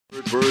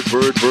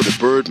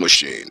Bird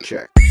machine.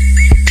 Check.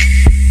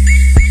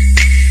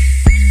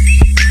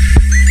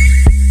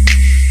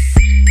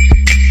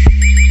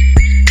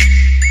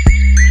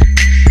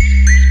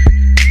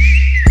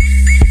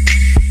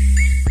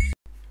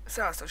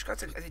 Szevasztok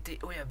kacok, ez itt egy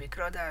újabbik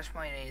adás,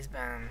 mai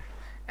részben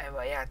ebben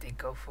a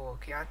játékkal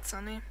fogok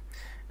játszani.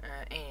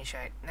 Én is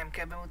nem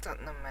kell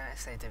bemutatnom, mert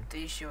szerintem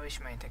ti is jól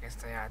ismeritek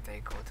ezt a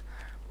játékot.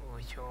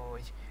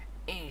 Úgyhogy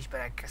én is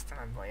belekezdtem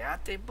ebbe a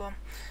játékba.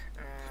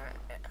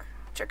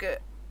 Csak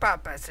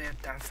pár percre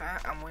jöttem fel,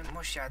 amúgy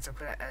most játszok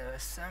vele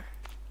először.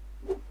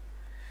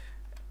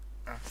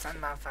 Na, szent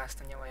már fel ezt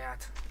a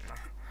nyavaját. Na,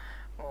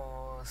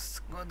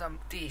 azt gondolom,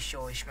 ti is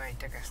jól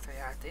ismeritek ezt a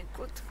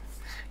játékot.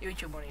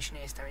 YouTube-on is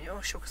néztem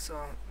jó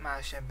sokszor,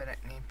 más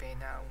embereknél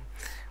például.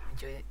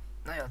 Úgyhogy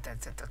nagyon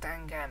tetszett a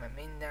tenger, meg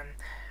minden.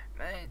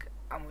 Meg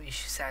amúgy is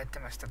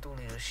szerettem ezt a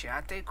túlélős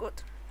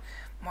játékot.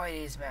 Mai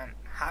részben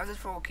házat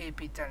fogok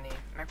építeni,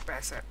 meg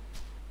persze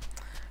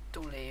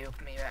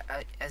túléljük, mivel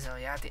ez a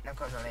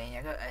játéknak az a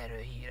lényege,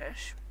 erről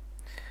híres.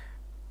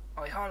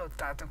 Ahogy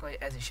hallottátok, hogy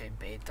ez is egy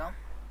beta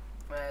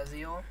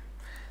verzió.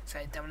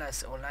 Szerintem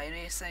lesz online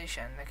része is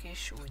ennek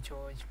is,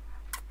 úgyhogy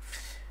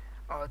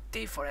a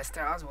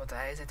T-Forest-tel az volt a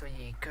helyzet, hogy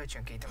én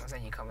kölcsönkértem az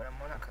egyik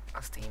haveromnak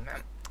a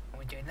Steam-en.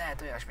 Úgyhogy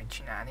lehet olyasmit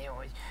csinálni,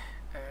 hogy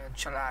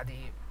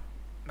családi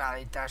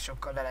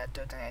beállításokkal le lehet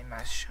tölteni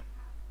egymás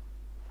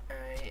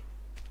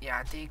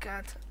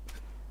játékát.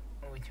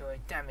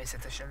 Úgyhogy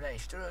természetesen le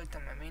is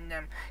töröltem, mert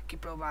minden.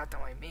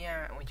 Kipróbáltam, hogy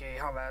milyen, úgyhogy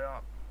haverra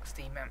a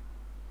Steam-en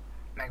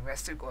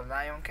megvesztük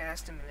online-on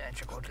keresztül, mivel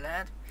csak ott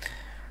lehet.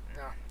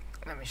 Na,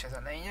 nem is ez a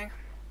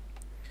lényeg.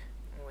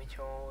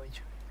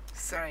 Úgyhogy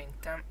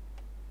szerintem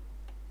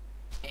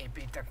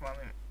építek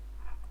valami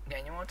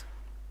genyót.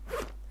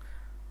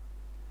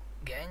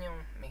 Genyó,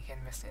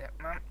 miként beszélek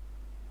már.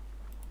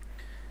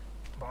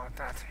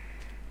 Baltát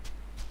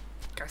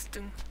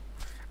kezdtünk,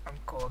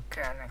 akkor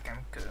kell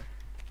nekem kő.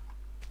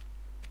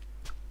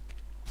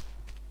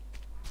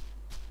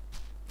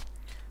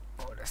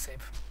 Ó, de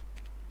szép.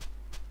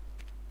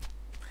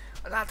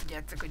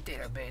 Láthatjátok, hogy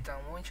tényleg bejött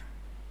amúgy.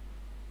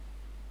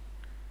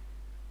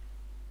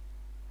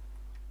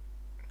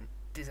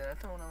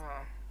 15 óra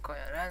van,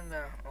 kaja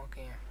rendben,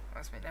 oké,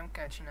 azt még nem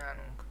kell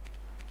csinálnunk.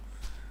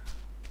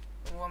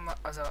 Van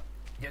az a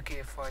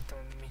gyökérfajta,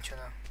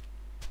 micsoda.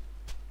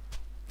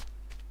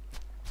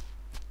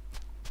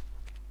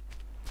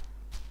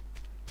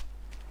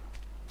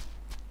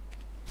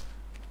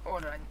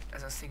 Orrány,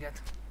 ez a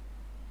sziget.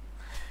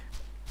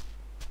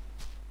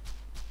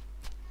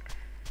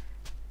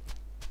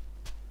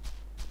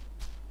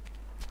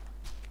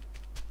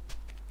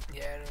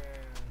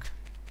 Gyerünk!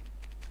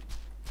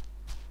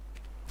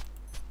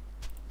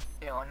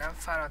 Jó, nem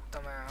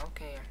fáradtam el,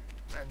 oké,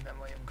 rendben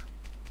vagyunk.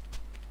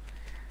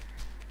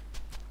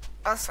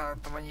 Azt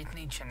hallottam, hogy itt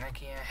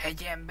nincsenek ilyen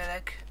hegyi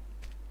emberek,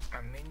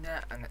 meg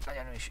minden, ennek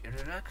nagyon is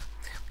örülök.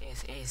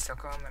 Ez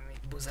éjszaka,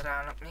 mert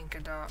buzerálnak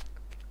minket a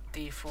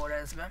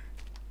T-Forest-be.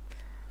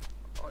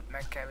 Ott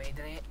meg kell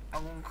védeni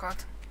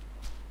magunkat.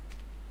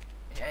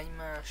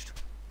 Egymást.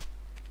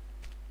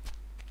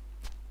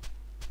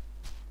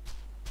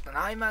 Na,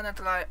 állj már, ne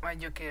találj majd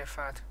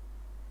gyökérfát.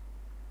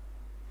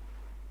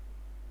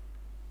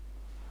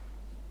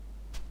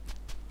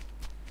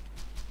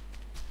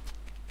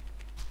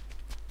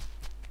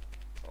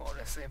 Ó,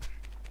 de szép.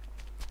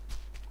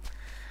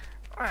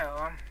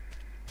 Olyan.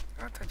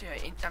 Hát, hogyha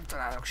itt nem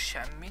találok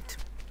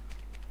semmit.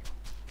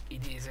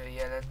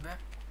 Idézőjeletbe.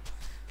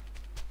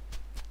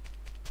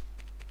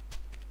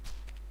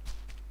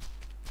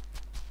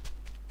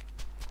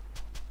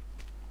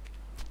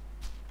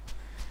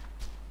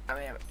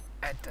 Remélem,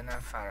 ettől nem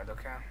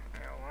fáradok el.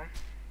 Jó van.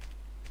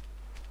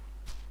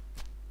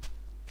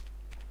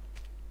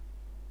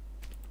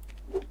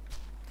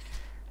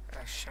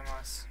 Ez sem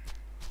az.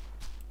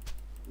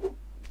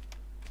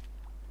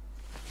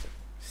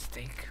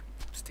 Stick.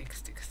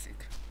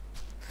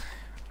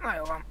 Na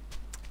jó van.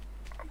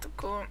 Hát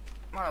akkor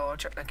valahol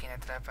csak le kéne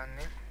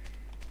telepedni.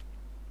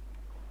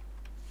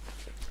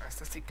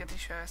 Ezt a sticket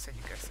is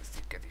felszedjük, ezt a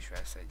sticket is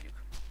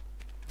felszedjük.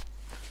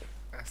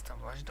 Ezt a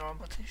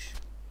vasdalbot is.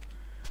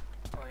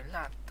 Ahogy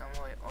láttam,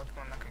 hogy ott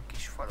vannak egy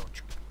kis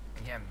falucsok,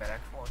 egy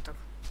emberek voltak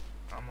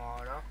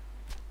amarra.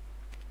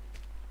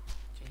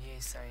 Úgyhogy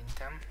én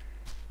szerintem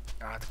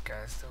át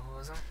kell ezt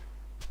hozom.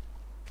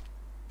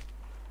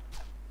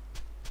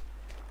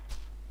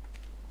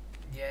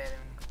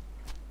 Gyerünk.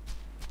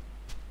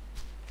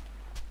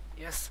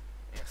 Yes,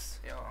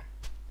 jó.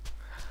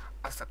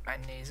 Azt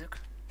megnézzük.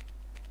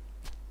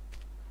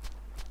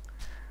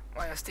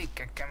 Majd a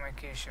stickekkel majd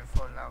később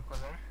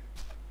foglalkozom.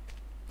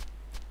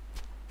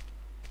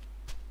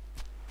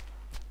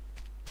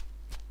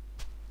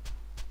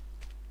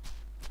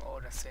 Ó,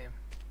 de szép.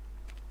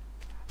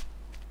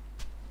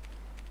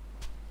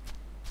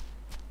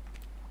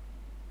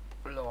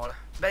 Lol.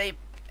 Belép...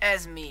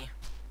 Ez mi?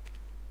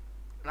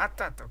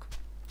 Láttátok?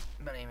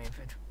 Belém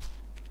épült.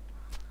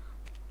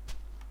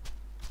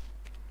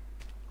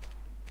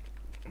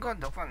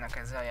 Gondok vannak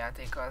ezzel a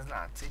játékkal, az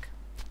látszik.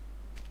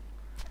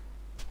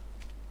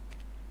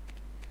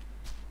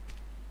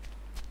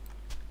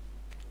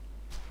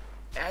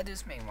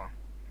 Feldűsz még ma?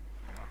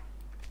 Na.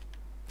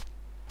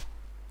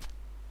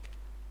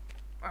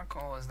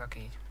 Akkor hoznak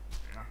így.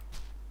 Na.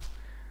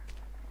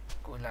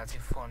 Úgy látszik,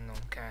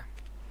 fonnunk kell.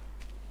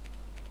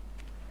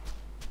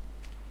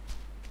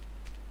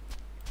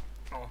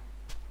 Ó.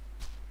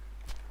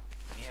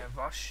 Ilyen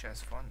vas,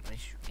 ez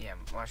fontos. Ilyen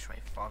vas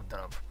vagy fa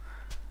darab.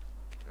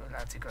 Úgy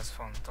látszik, az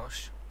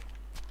fontos.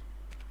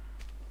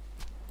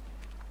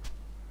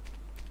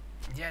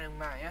 Gyerünk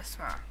már, jössz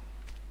már?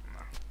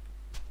 Na.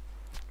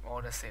 Ó,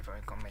 de szép,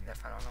 amikor megy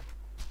lefel a nap.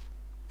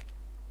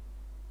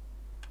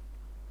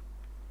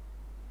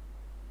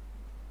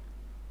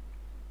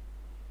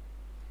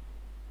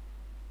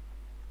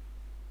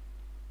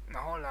 Na,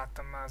 hol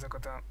láttam már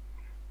azokat a...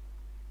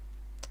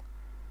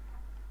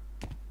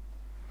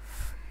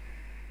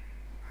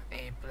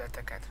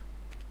 épületeket?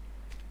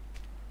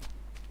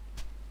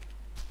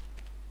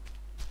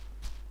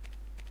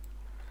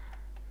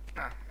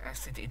 Na,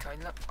 ezt itt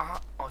hagylak. Aha,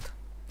 ott.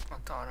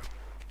 Ott arra.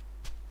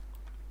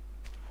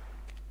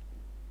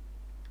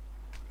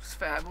 Ez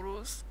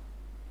felgurulsz.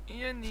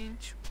 Ilyen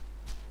nincs.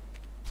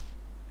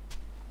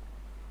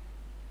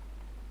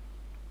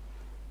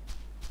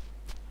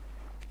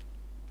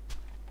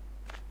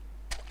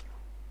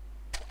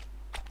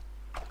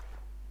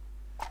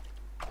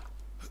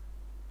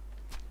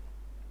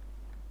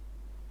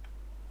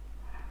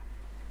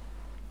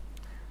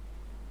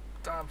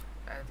 Tab,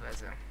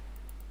 edvezem.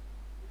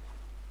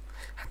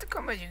 Hát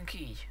akkor megyünk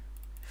így.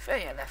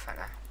 Fejjel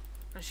lefele.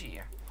 A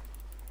zsír.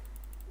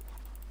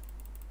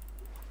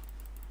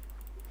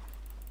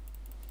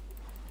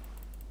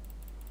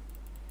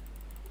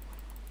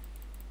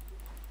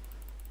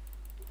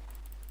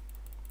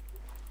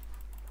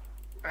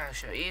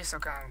 Első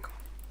éjszakánk.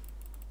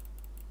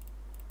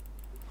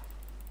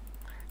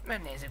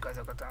 Megnézzük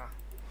azokat a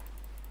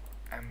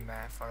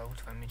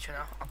emberfalut, vagy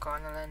micsoda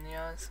akarna lenni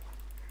az.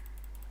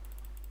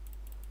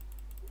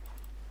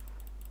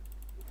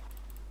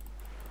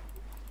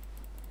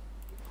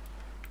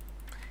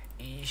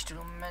 Így is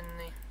tudunk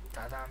menni.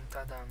 Tadam,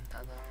 tadam,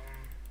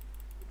 tadam.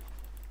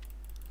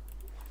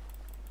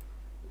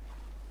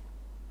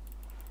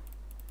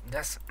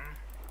 De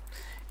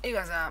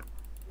igazán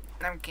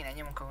nem kéne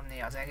nyomkodni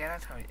az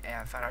egeret, hogy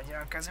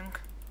elfáradjon a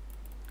kezünk.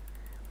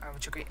 Hanem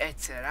csak hogy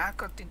egyszer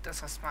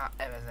rákattintasz, azt már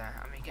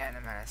evezel, amíg el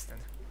nem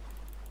ereszted.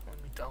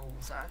 Úgy, mint a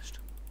húzást.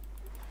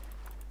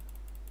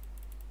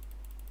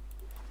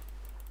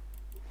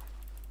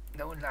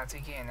 De úgy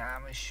látszik, én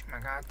ám is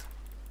megállt.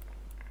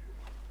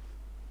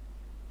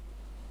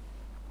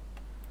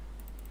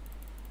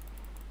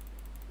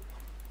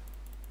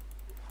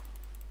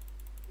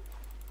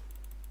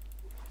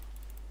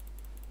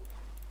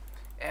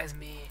 Ez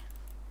mi?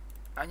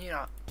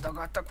 Annyira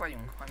dagadtak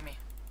vagyunk, vagy mi?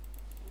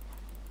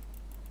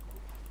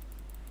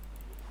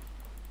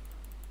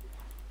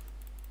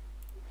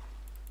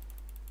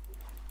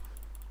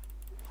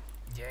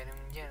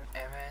 Gyerünk, gyerünk,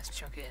 evesz,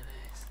 csak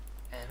evesz,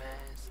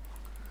 evesz.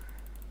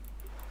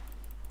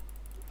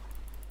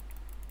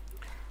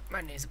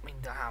 Megnézzük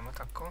mind a hámat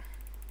akkor.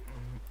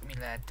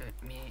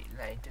 Mi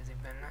lejtőzik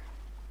benne.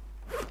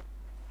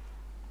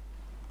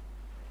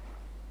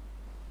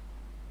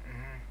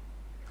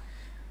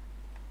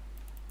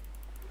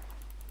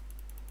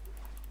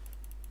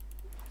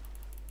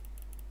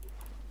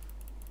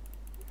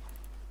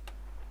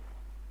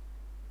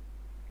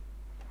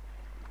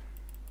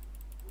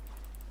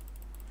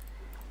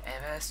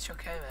 Evesz,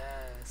 csak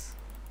evesz.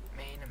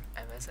 Miért nem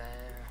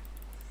evezel?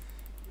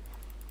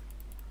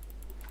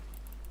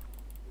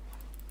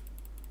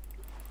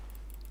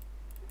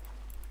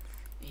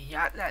 Így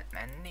át lehet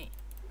menni?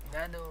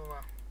 De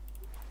durva.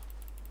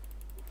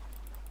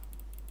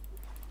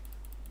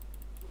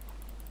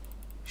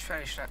 És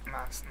fel is lehet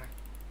mászni.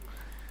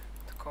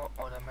 Akkor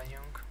oda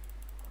megyünk.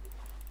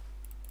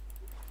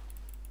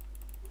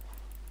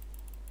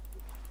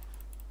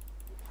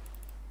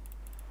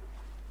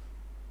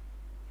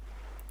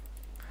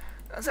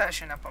 Az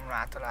első napom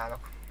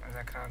rátalálok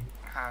ezekre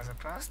a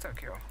házakra, az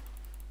tök jó.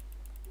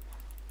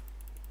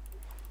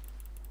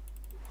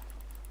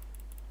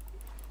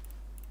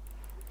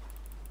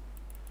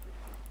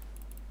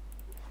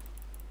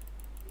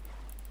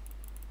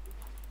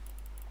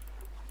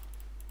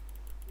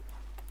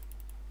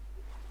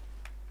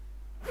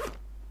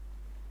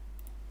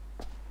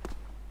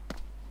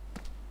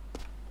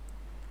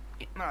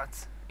 Itt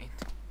maradsz?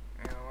 Itt.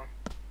 Jó van.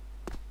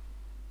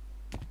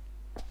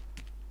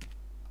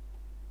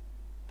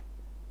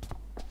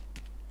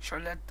 És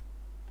hogy lett?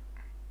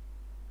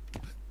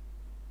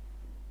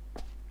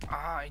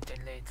 Aha, itt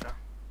egy létre.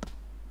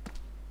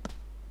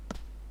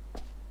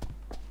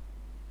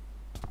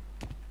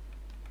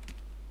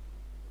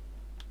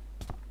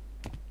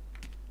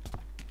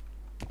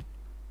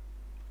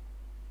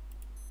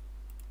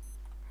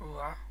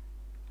 Húha.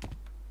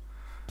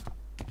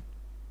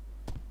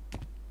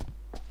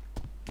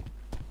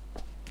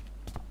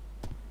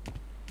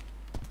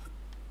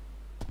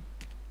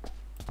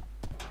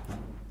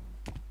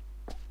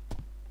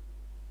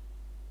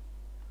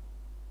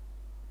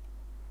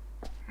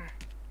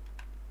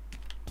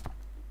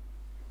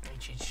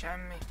 Nincs itt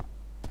semmi.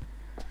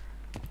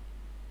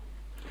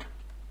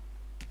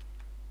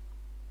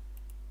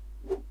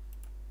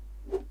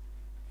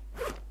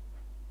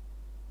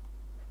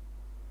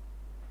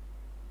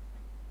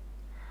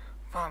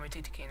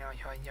 Valamit itt kéne,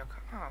 hogy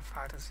hagyjak. A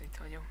fát az itt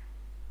hagyom.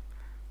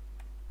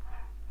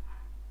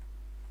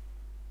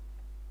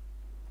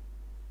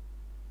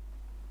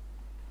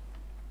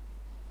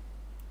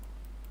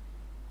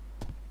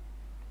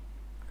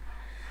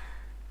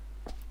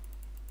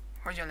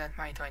 Hogyan lehet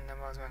már itt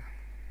hagynom, az meg?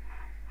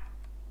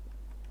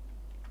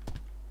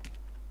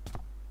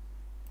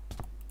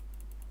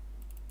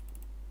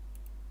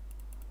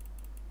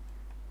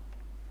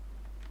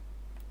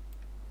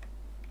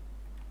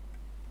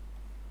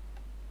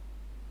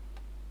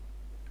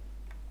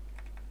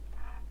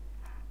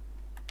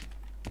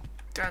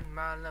 Tedd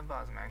már le,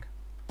 bazd meg.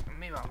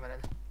 Mi van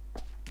veled?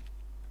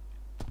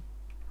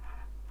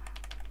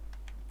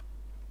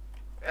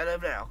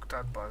 Előbb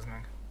leaktad, bazd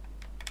meg.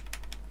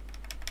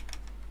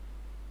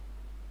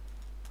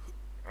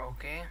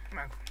 Oké,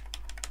 meg...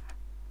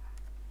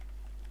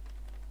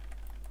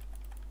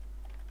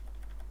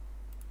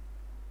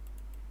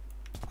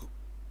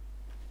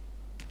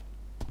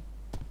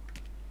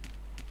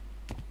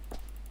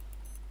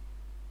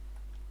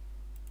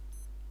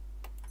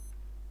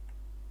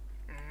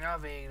 Na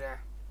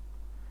végre.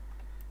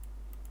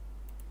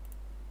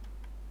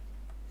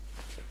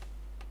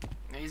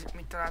 Nézzük,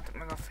 mit találtak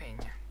meg a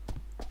fénye.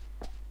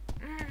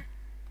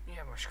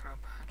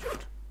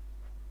 Javaskalapácsot.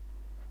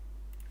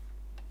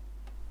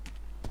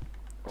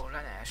 Ó,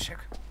 le ne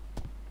essek.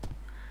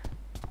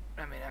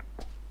 Remélem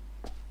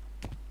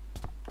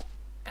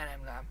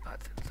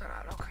elemlámpát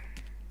találok.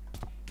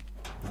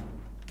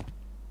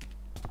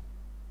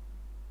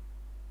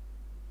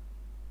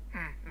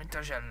 Mint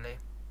a zsellé.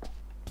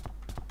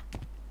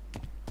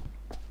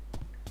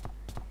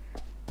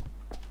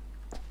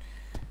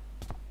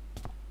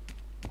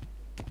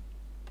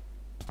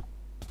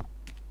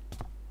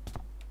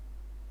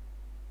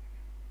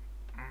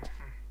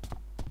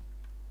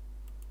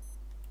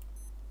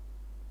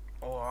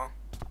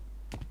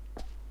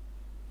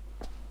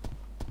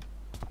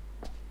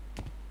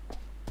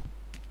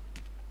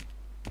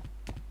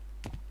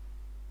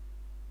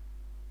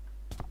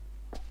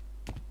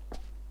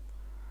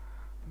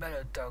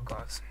 Belőtte a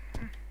gáz.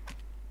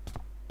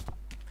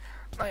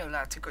 Nagyon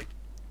látszik, hogy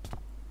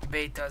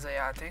béta az a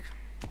játék.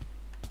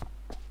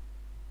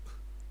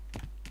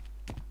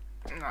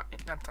 Na,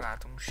 itt nem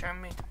találtunk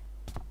semmit.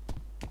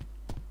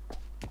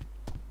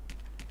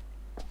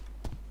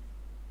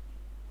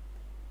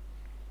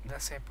 De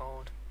szép a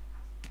hód.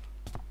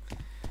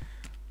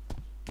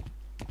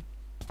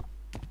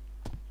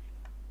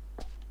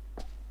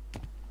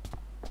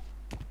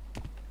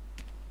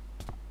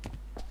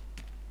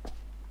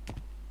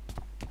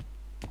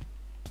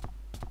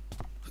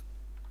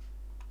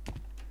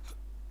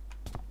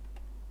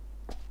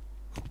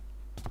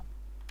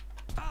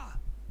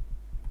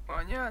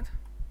 Anyád?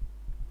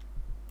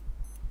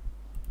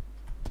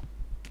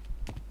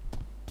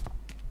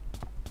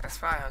 Ez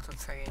fájhatott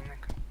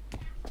szegénynek.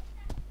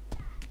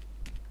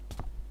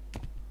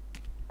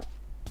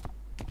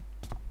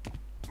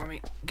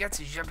 Valami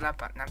geci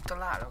zseblápát nem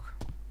találok?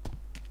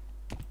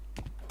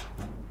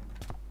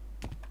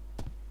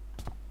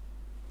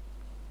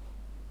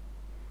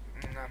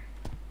 Nem.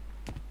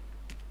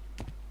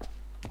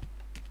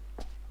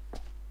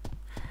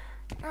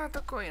 Na hát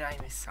akkor irány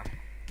vissza.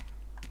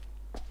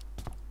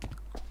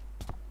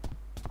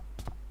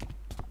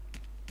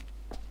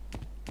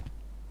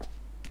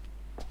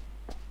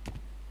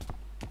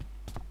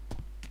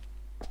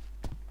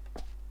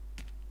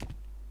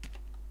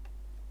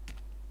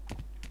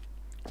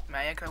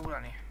 Melyekre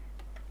urani?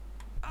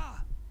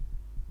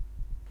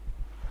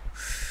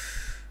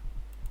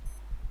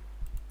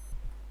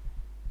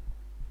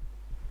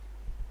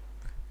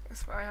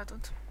 Ez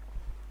fájhatott.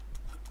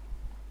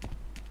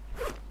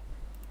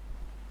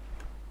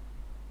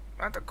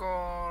 Hát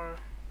akkor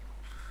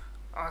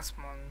azt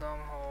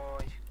mondom,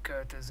 hogy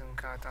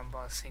költözünk át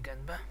abba a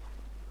szigetbe.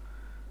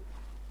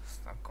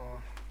 Azt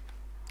akkor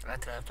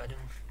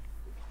letelepedünk.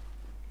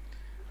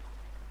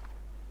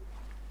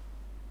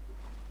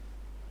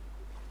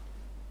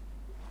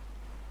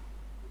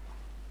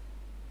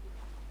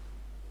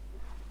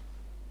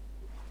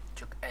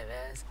 Csak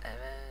evez.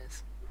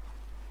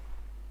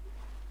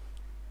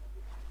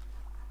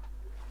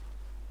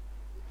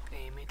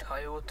 Én mit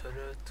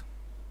hajótörőt.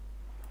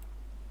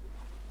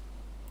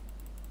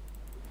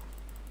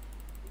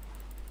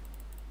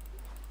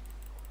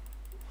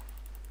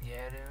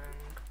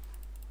 Gyerünk.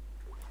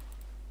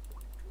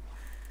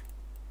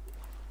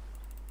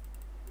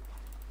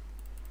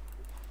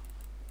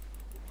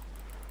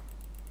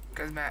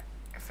 Közben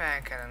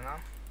fel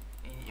kellene,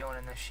 így jól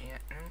lenne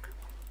sietnünk.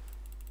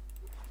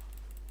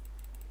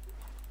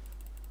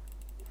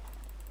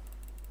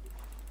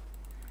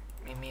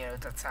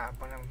 Mielőtt a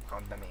cápa nem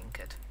kap be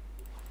minket.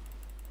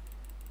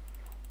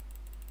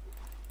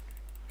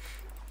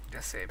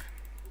 De szép.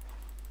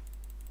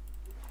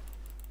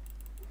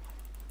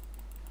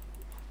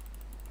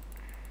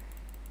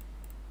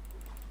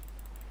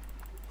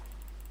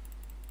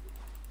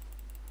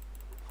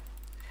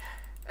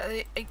 Ez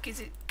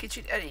egy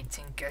kicsit elég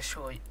cinkes,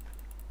 hogy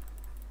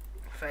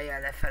fejjel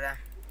lefele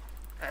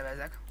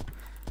elvezek,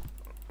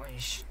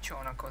 vagyis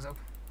csónakozok.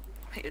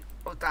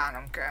 Ott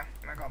állnom kell,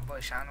 meg abból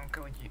is állnom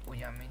kell, hogy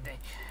ugyan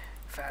mindegy.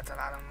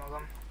 Feltalálom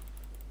magam.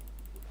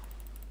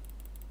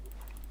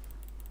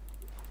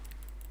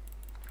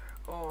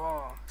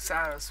 Ó,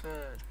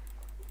 szárazföld.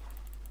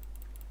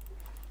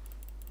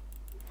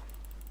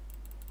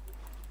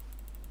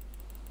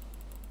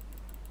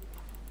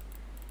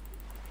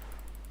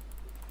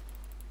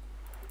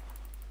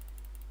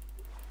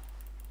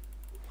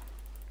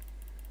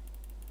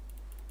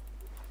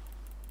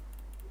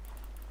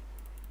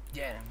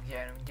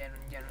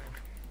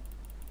 Gyerünk.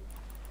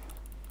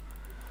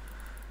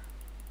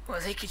 Ó,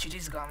 ez egy kicsit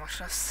izgalmas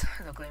lesz,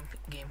 ez a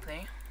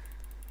gameplay.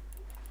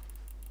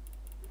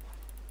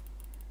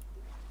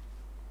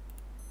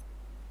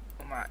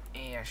 Ó, már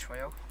éhes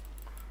vagyok.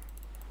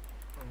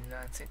 Úgy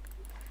látszik.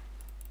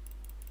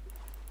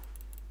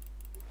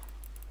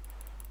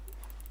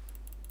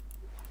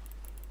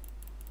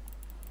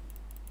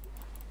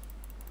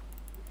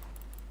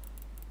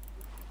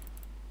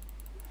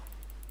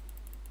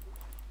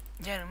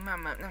 Gyerünk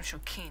már, nem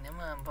sok kéne,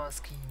 már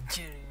baszki,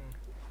 gyerünk.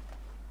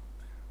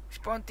 És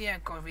pont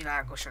ilyenkor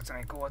világos az,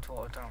 amikor ott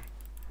voltam.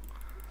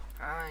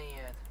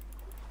 Ilyet.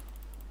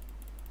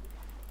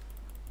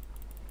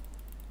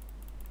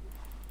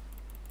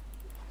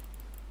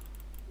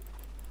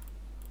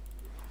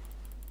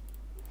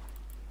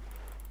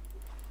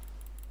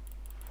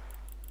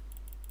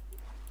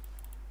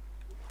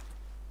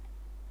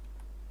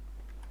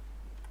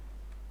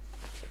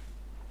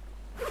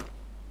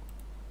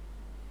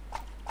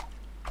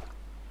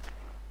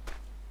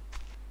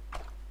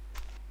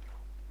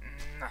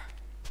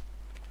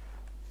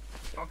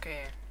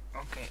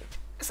 Oké.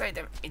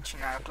 Szerintem itt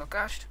csinálok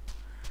lakást.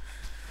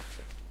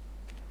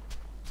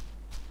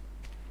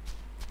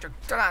 Csak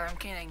találnom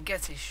kéne egy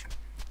gecis.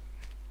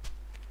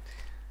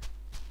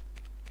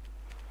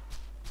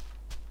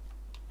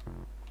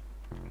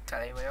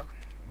 Tele vagyok.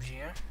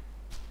 Zsír.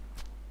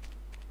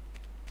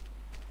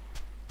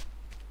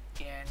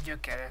 Ilyen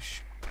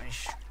gyökeres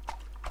és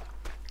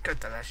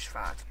köteles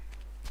fát.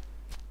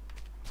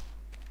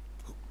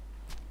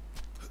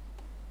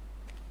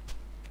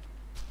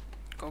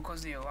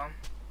 Kókuszdió van.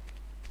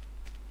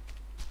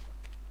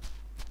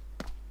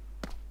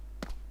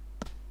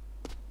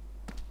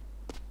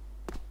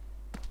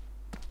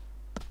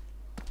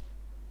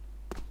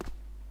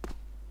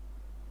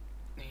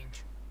 Nincs.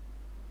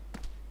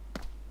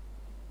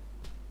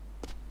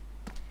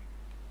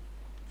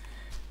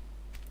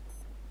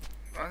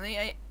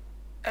 Azért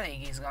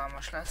elég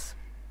izgalmas lesz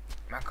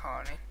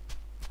meghalni.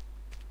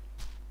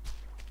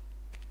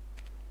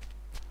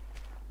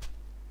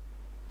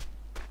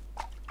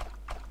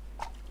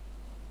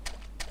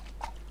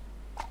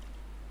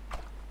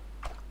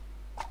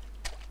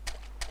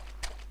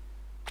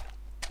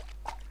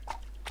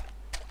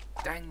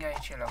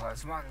 Tengelycsillag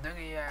az van,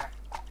 dögéje.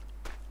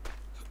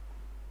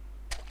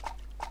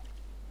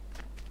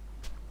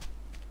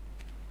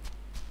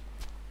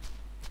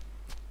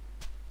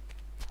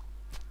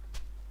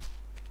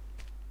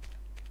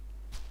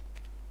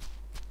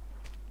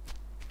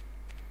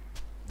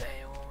 De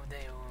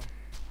jó.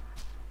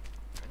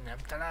 Nem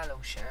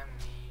találok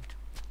semmit.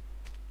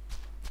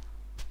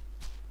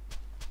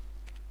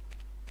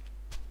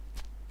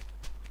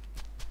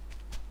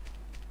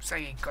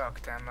 Szegény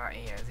karakter már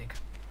éhezik.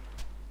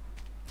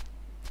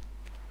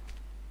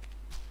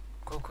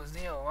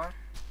 Kókuszdió van?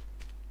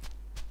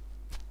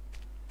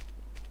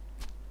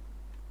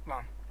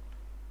 Van.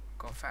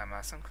 Akkor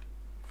felmászunk.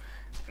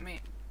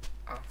 Mi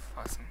a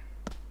faszom?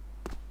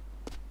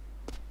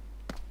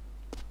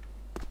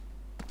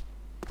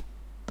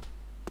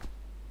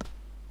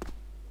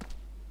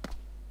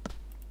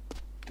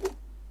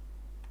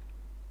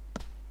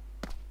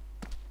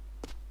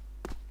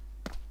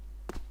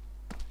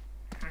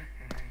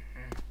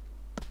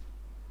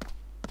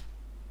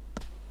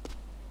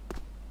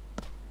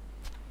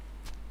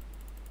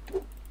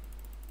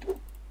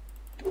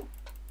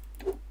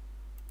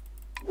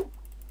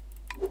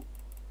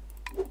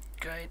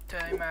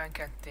 Törj már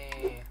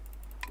ketté!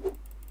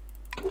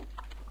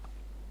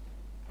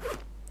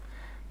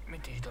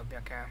 Mit is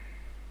dobjak el?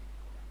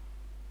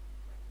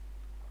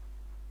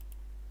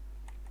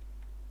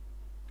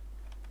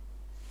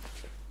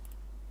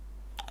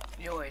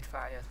 Jó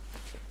étvágyat!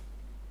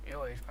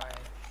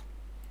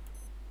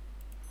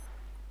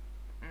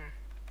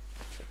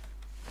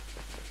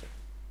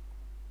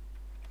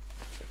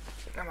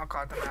 Nem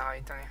akartam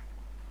elhajtani.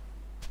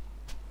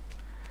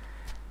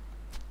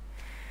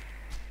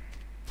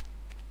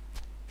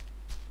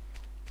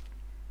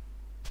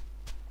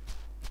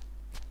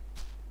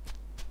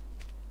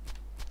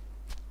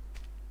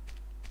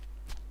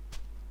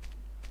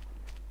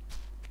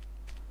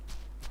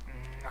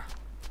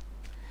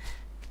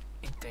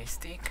 Egy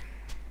steak.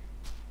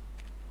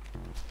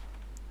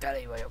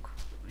 Tele vagyok.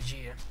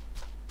 Zsír.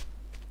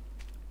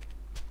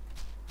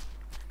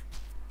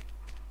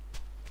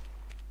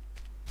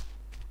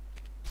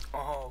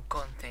 Oh,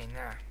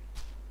 container.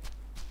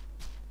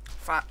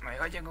 Fát majd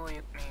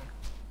hagyagoljuk még.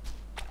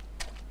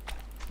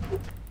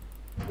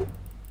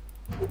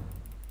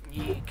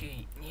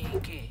 Nyéki.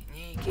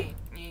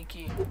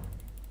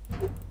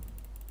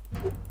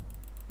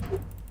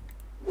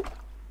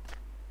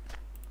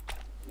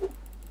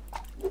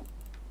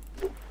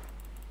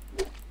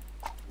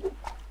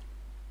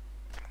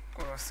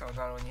 Rossz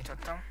oldalról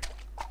nyitottam.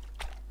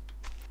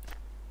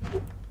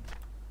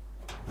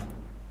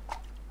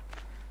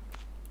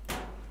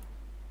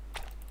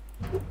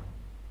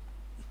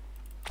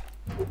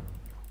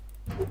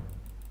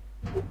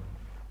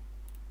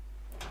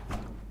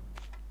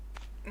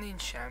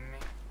 Nincs semmi.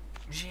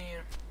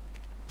 Zsír.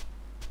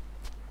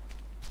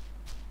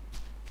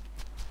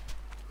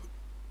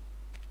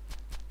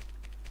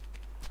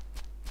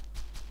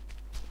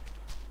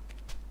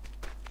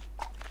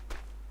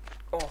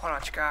 Ó,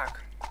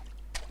 halacskák.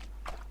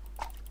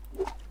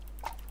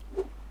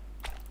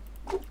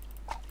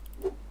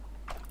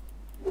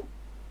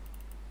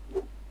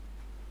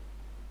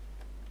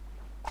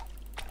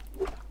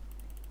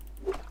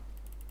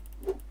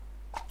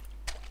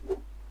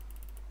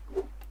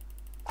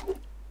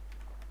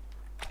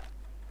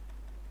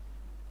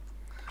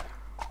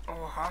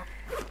 Oha.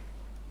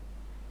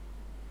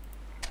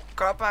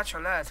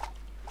 Kalapáccsal lehet?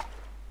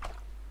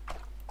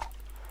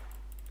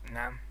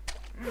 Nem.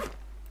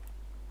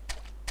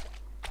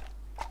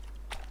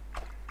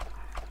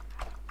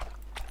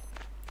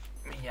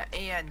 Mindjárt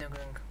éjjel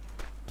dögünk.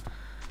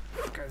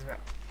 Közben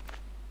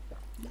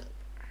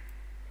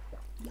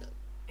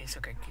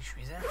iszok egy kis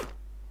vizet.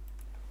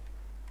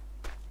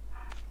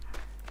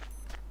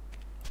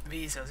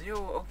 Víz az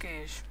jó,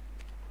 okés.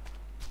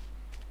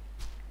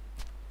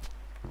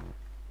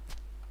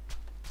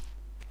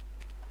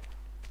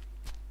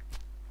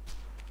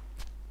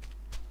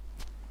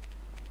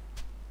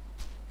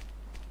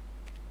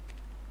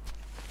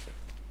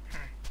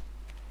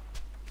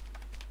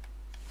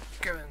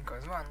 Kövünk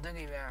az van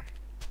dögivel,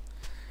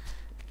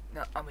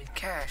 de amit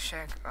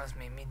keresek, az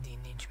még mindig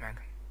nincs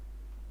meg.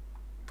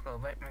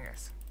 Próbálj meg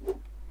ezt.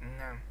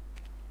 Nem.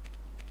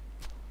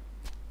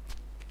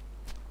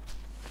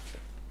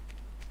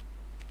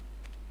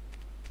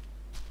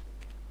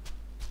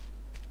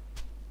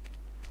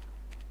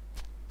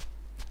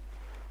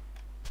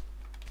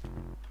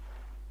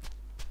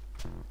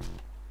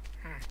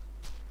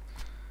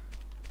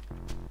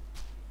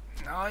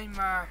 Nagy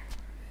már.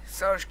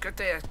 Szoros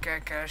kötélyet kell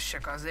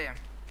keressek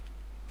azért.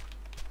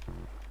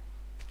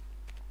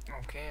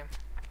 Oké.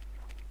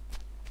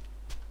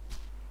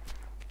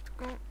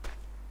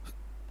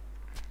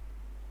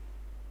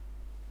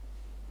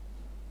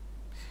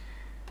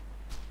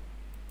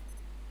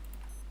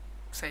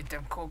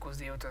 Szerintem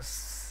kókuszdiót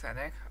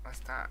szedek,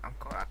 aztán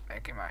akkor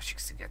egy másik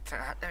szigetre.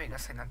 Hát nem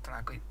igaz, hogy nem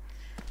találok, hogy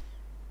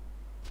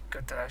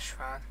köteles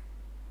fát.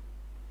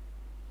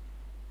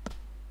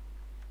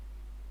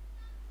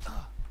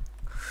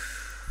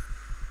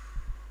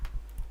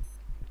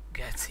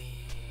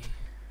 Geci.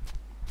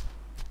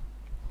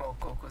 Ó,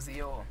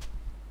 kókuszdió.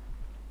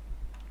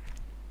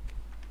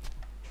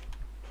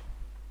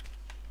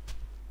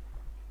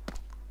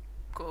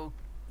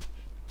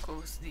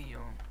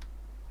 Kókuszdió.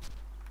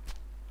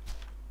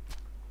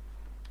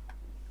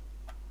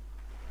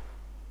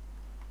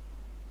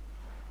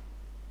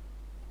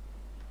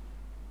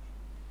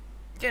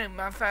 Gyerünk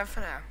már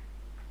felfele!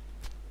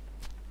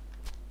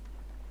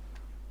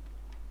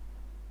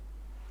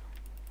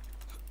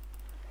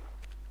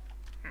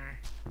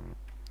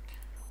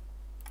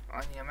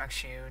 Annyira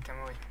megsérültem,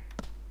 hogy...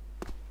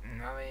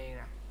 Na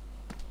végre.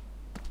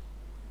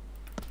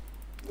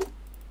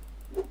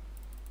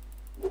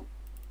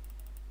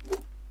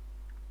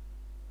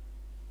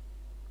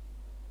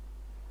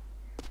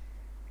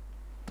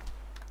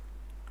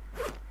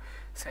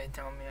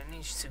 Szerintem amire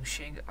nincs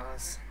szükség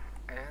az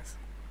ez.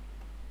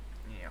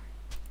 Jó.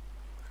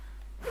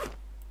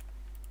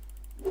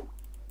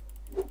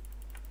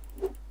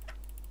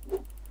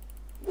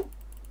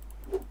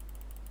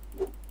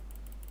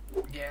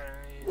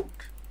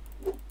 Gyerünk.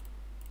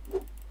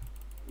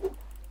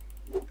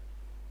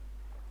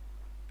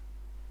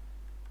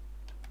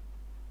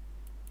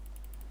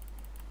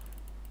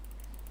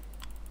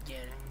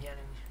 Gyerünk,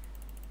 gyerünk.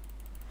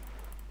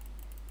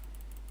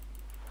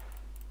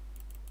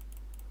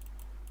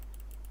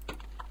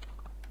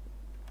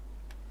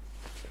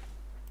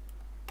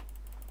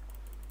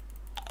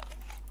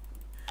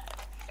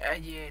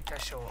 Egyél,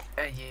 tesó,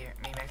 egyél,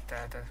 mi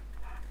megteheted.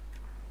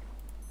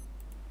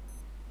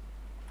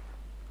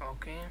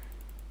 Oké.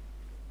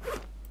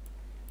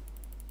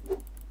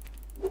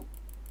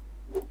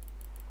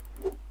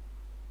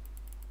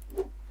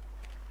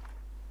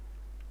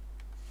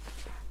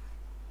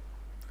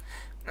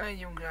 Na,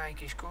 ígyunk rá egy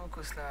kis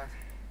kókuszlát.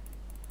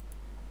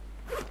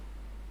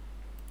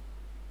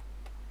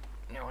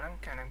 Jó, nem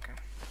kell, nem kell.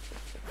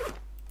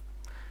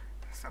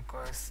 Ezt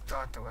akkor ezt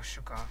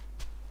tartogassuk a...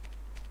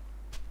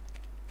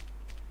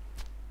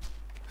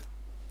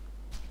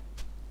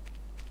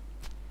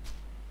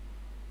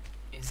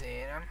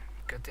 izére,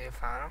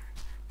 kötélfára.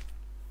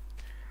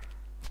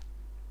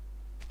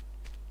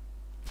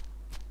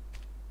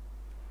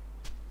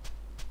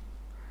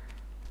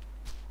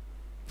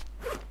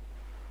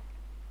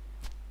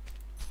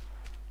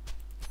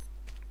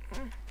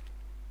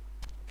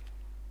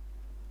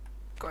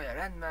 Kaja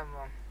rendben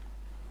van.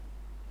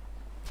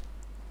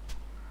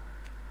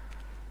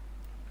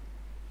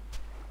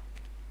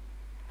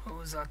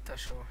 Húzzat,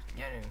 tesó,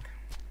 gyerünk.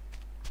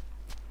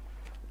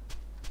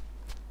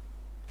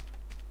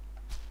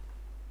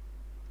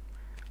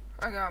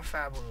 Legalább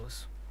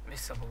felbululsz,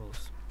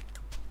 visszabululsz.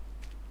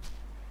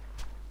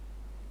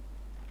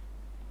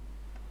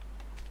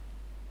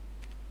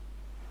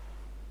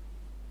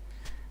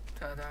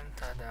 Tadam,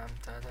 tadam,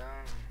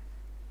 tadam.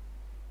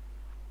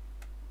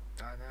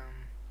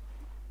 Tadam.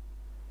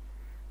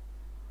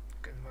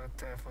 Közben a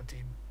telefont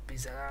is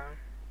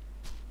bizelál.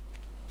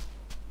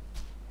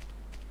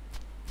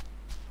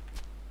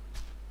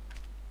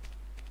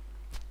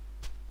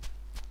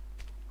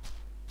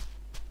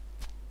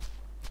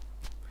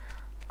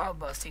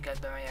 Abba a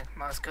szigetbe megyek,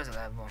 már az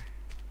közelebb van.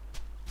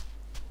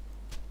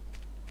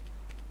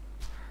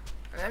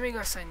 Nem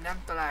igaz, hogy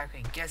nem találok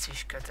egy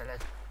gecis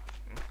kötelet.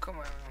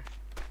 Komolyan mondom.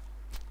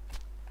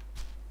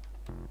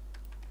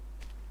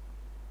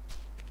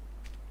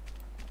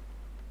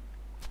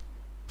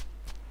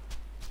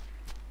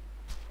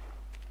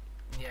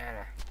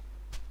 Gyere.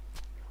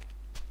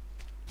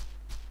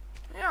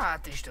 Ja,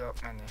 hát is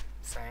tudok menni,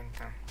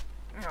 szerintem.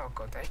 Mi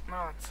akkor te itt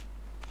maradsz?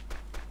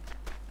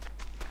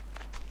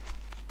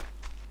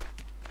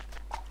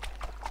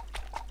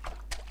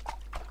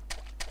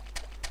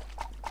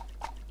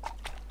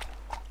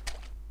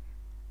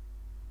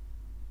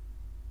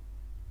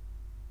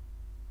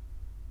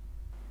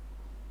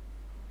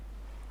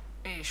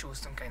 És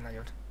húztunk egy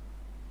nagyot.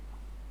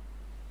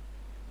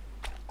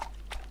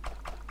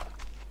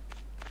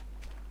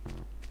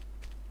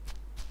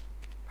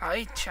 Ha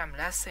itt sem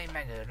lesz, én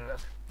megőrülök.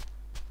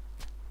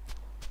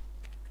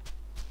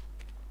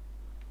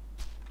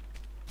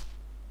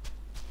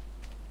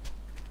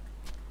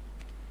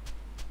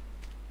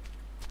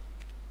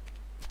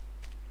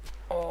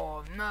 Ó,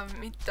 na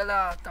mit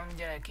találtam,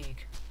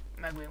 gyerekek?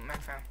 Megbújunk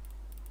meg fel.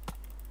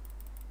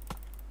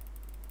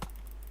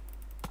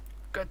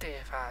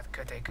 Kötélfát,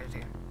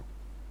 kötél.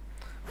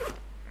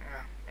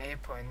 Ja,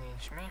 épp hogy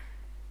nincs mi.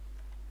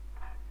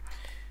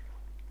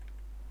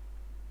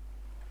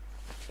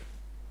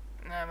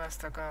 Nem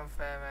ezt akarom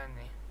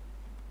felvenni.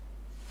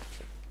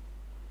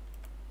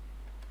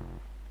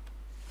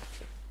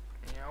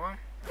 Jó van.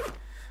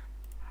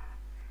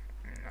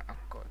 Na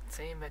akkor C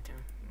betű,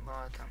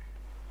 baltam.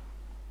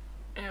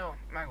 Jó,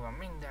 megvan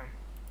minden.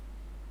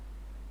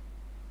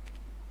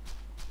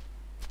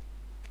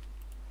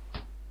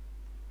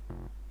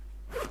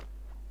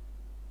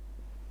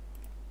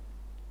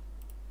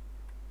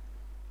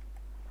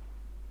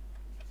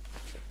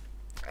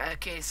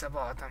 Kész a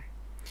baltam.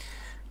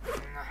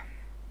 Na.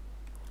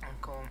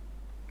 Akkor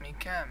mi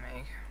kell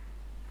még?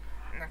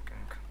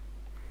 Nekünk.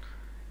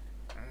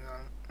 Ez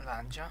a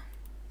láncsa.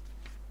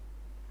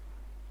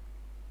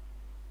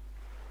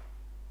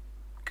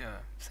 Kő,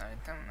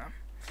 szerintem nem.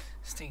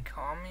 Stick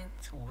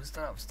 30, 20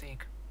 darab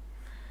stick.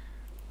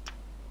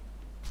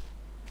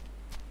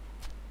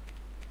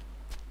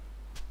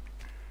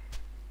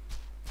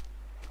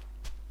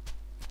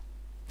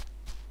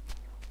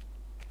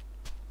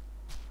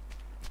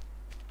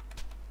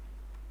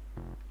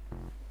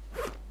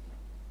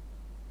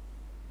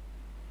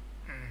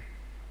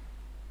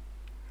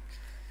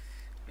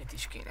 Mit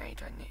is kéne itt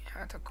hagyni?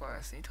 Hát akkor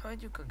ezt itt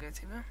hagyjuk a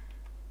gecibe.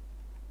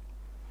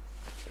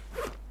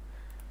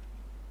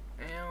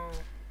 Jó.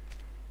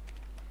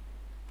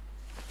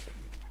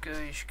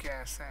 Kő is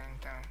kell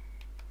szerintem.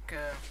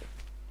 Kő.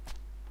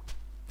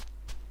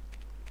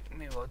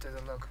 Mi volt ez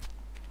a lag?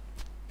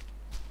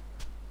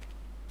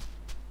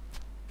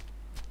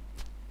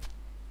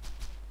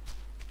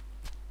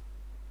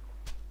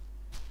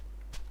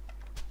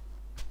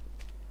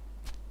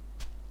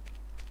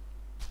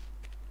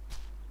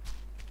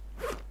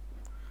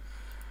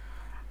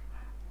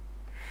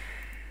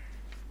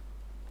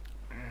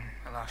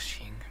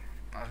 Lassing.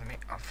 Az mi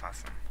a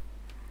faszom?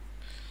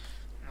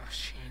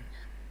 Lassing.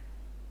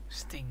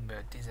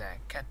 Stickből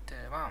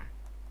 12 van.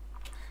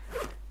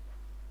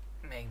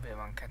 Mégből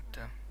van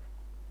 2.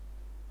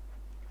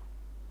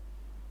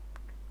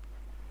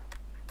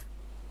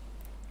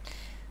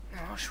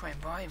 Na most vagy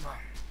bajba.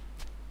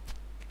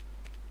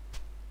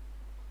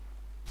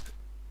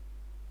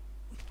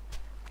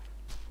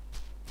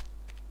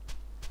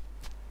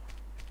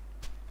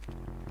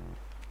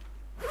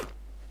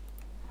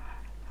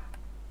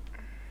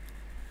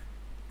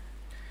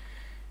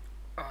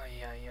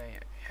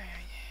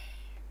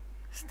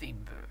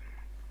 Stickből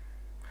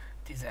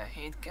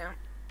 17 kell.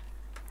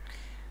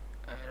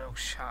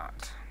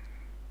 Rocksát.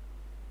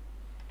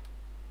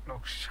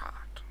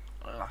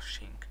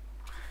 Lassing.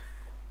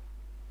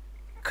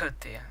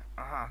 Kötél.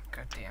 Aha,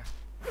 kötél.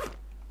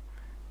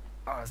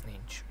 Az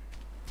nincs.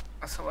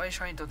 Azt hova is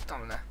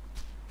hajtottam le?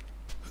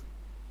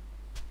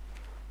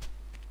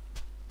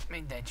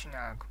 Mindent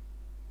csinálok.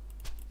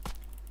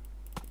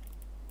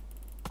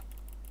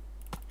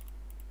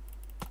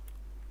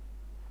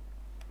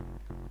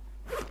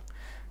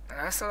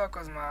 Ne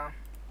szalakozz már.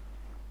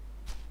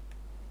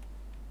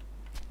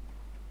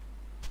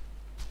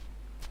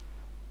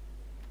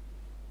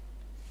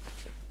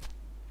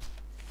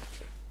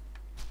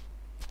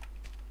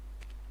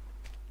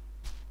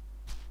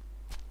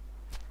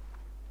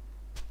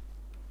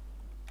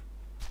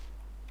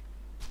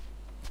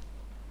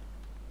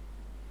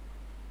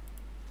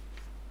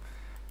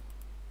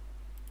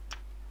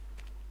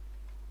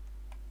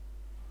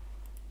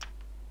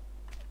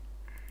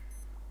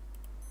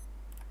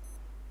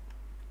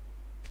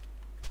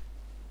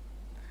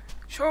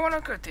 hol van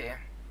a kötél?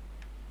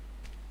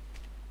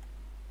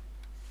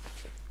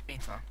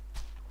 Itt van.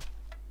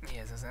 Mi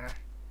ez a zene?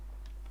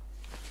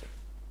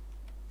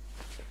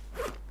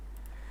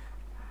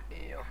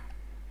 Jó.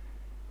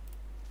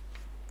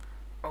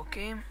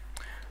 Oké.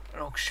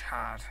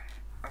 Rocksár.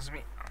 Az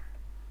mi?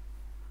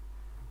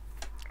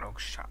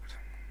 Rocksár.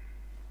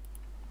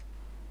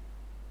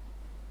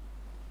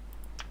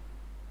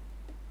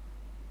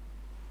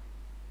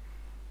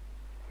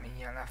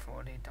 Mindjárt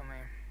lefordítom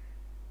én.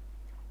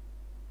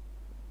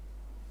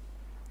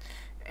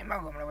 Én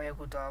magamra vagyok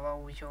utalva,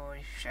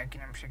 úgyhogy senki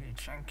nem segít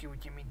senki,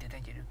 úgyhogy mindent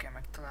egyedül kell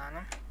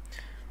megtalálnom.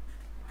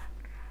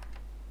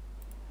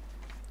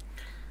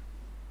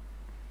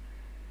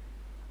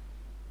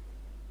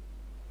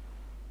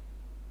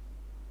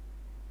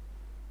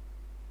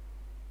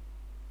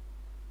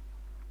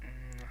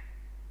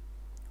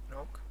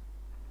 Rock.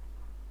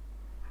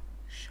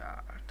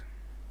 Sárd.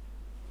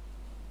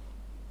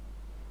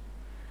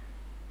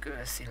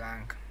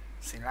 Kőszilánk.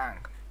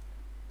 Szilánk.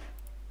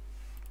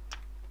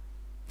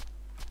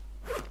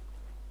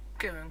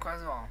 Kövünk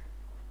az van.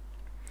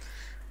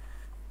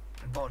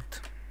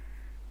 Bot.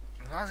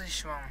 Az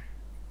is van.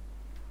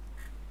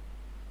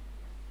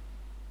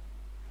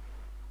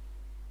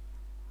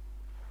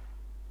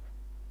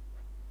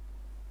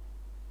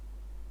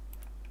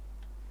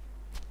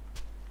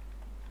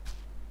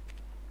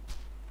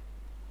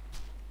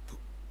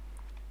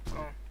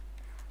 Ó,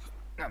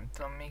 nem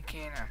tudom mi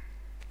kéne.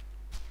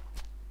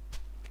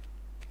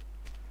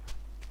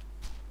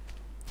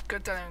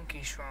 Kötelünk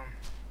is van.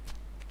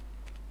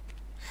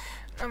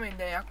 Na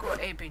mindegy, akkor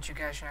építsük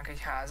elsőnek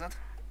egy házat.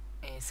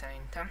 Én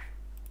szerintem.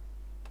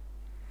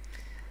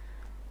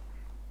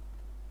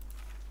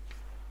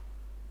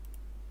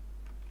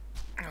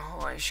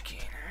 Hova is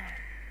kéne?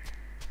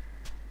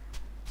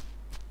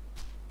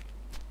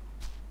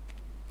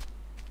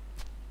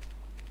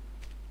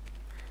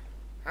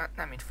 Hát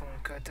nem itt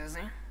fogunk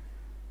költözni.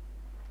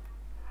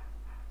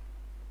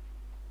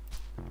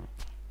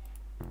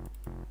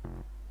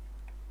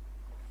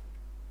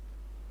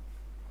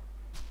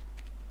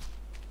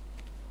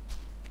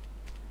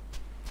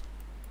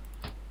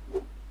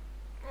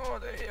 Ó,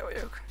 de jó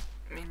vagyok.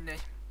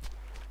 Mindegy.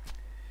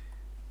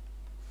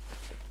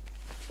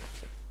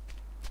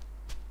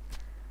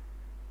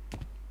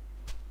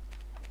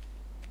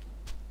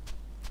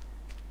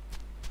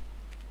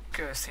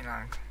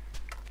 Kőszilánk.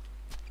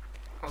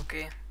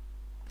 Oké.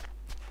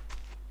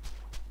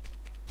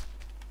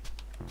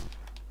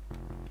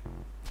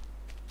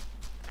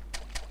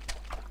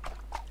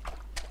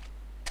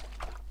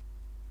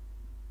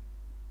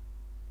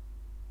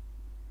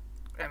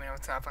 Remélem,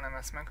 hogy cápa nem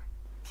esz meg.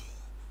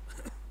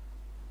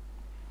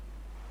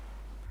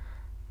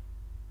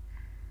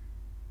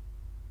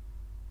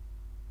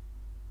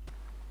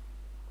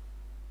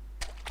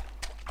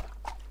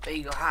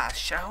 Még a ház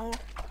sehol.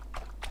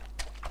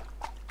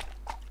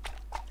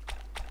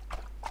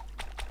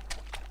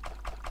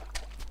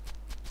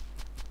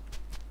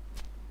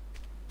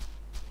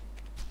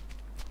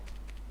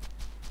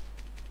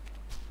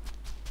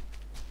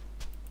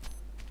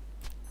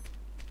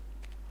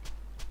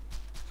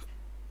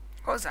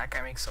 Hozzá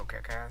kell még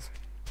szokjak ehhez.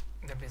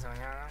 De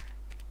bizonyára.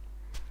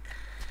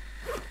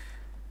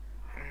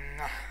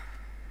 Na.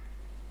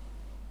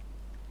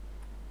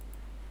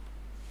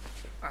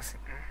 Azt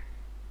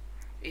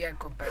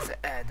ilyenkor persze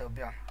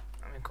eldobja,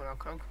 amikor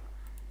akarok.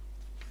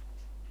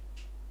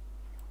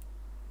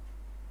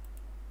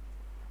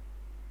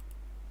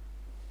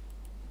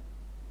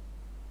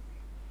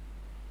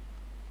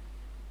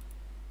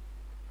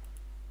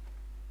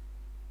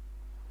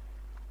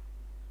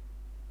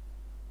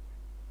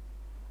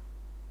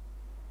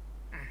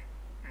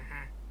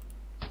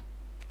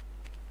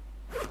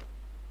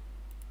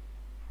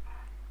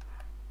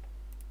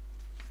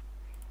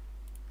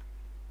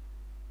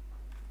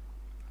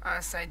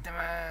 Azt szerintem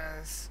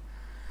ez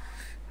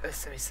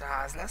össze-vissza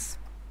ház lesz.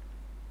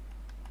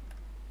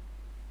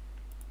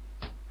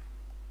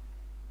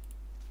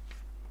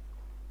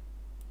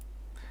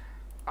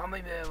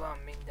 Amiből van,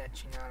 mindent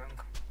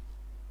csinálunk.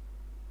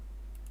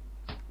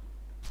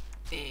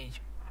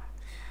 Így.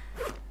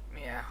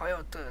 Milyen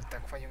hajót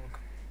töltöttek vagyunk.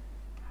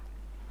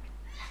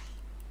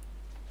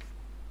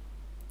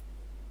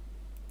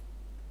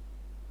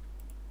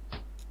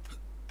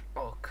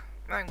 Ok.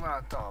 Megvan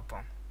a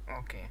talpa.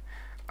 Oké.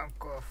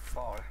 Akkor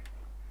fal.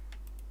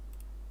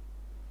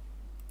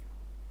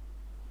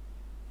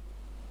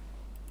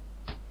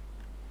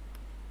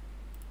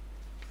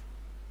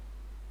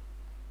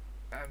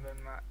 Ebben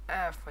már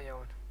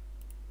elfogyott.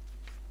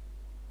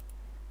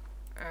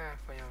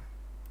 Elfogyott.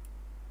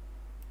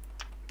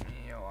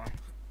 Jó.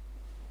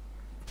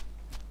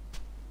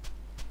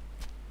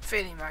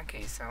 Félig már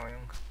készen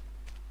vagyunk.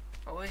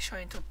 Ó, és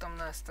hogy tudtam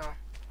le ezt a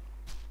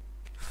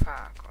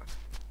fákat.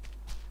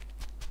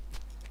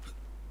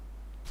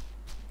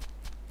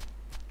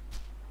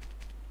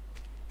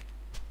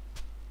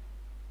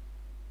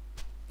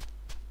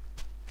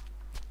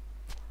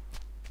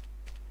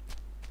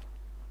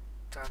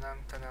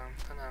 Tadam.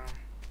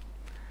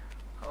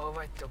 Hol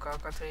vagytok,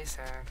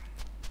 alkatrészek?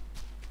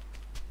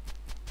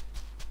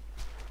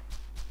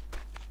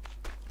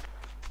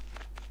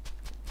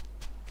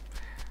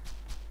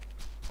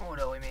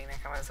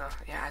 nekem ez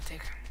a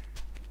játék.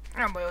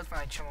 Nem baj, ott van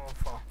egy csomó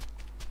fa.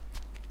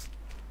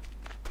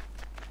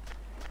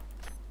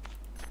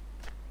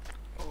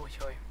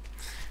 Úgyhogy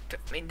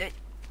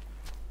mindegy.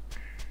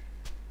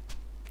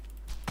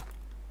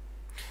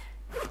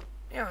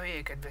 Ja,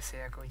 hülyéket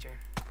beszélek, úgyhogy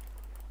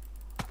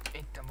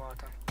itt a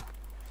balta,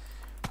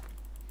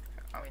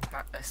 amit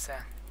már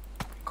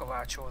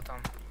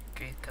összekovácsoltam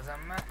két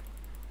kezemmel.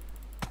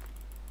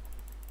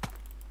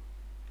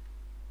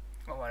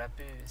 Hova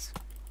repülsz?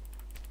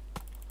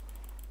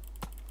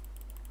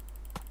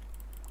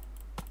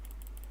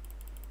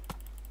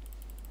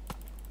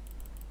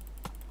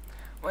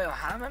 Olyan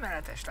 3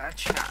 emeletes lehet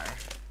csinálni?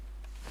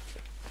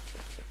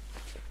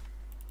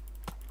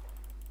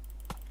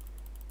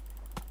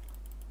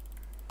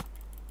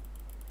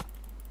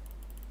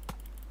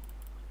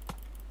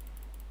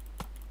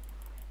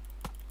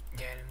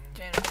 Gyerünk,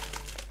 gyerünk!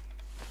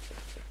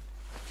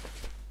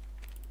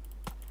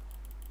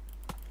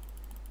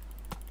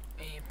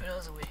 Épül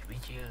az új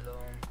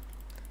vityillom.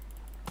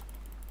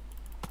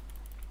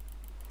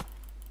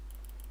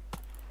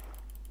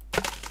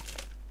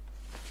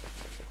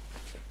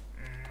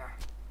 Na.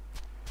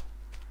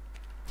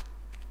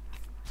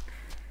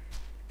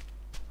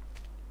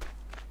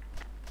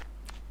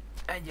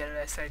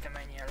 Egyelőre szerintem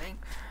ennyi elég.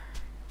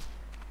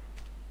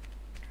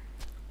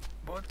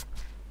 Bot.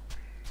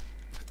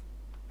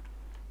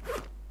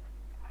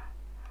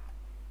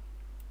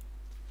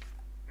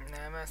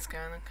 Nem, ez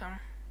kell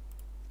nekem.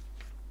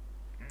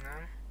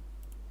 Nem.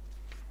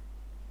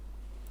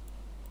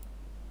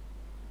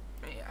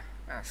 Igen,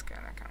 ez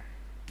kell nekem.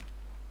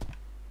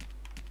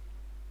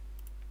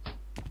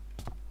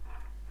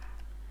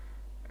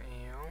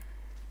 Jó.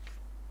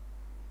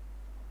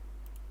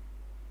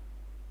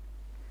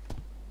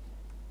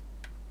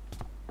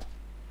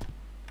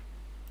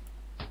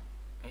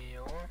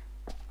 Jó.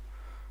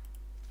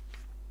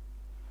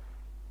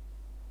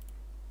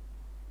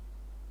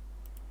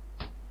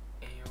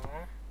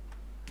 Jó.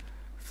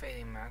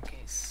 Félig már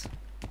kész.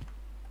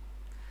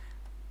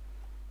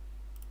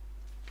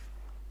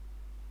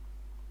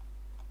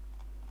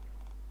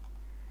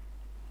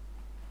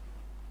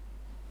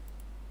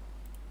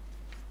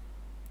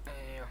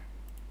 Jó.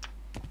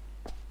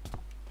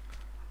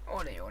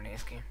 Oda jól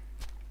néz ki.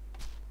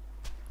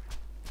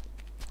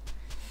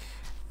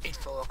 Itt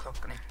fogok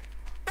lakni.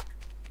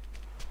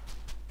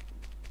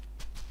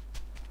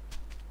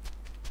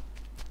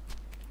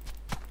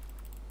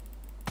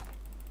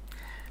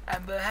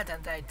 Ebből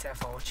hetente egyszer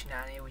fogok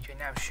csinálni, úgyhogy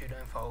nem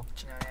sűrűn fogok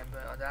csinálni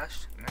ebből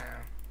adást.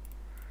 Nem.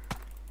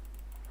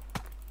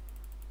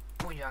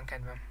 Úgy van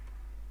kedvem.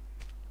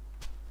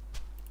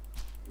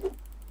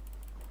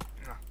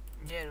 Na,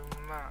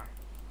 gyerünk már.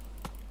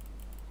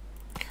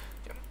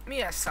 Mi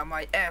lesz, ha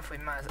majd elfogy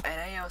már az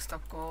ereje, azt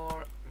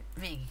akkor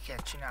végig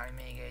kell csinálni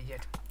még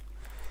egyet.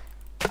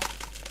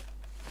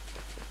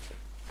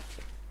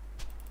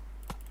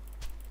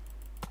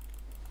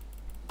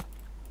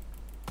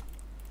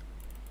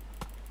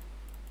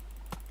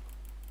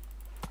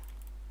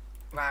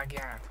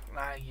 Vágjál,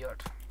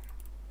 vágjad.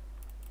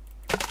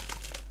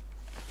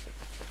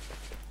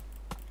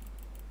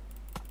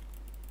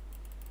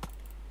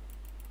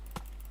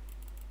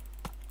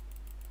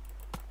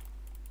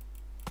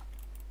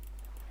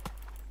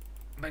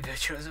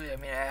 Megöcsöl az ujjam,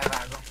 mire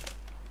elvágom.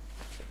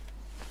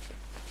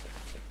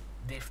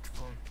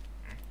 Driftful.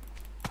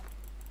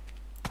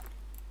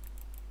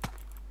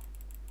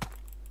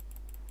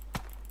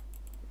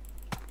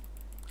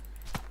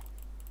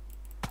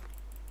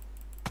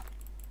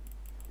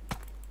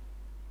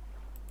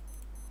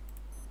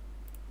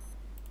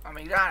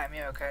 Amíg rá nem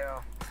jövök el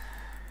a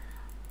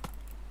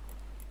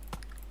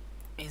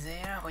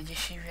izére, hogy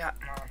is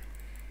hívják ma,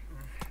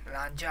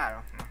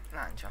 láncsára? Na,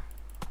 láncsa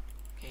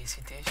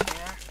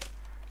készítésére.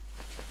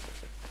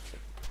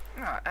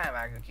 Na,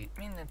 elvágjuk itt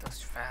mindent,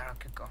 azt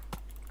felrakjuk a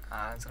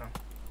házra.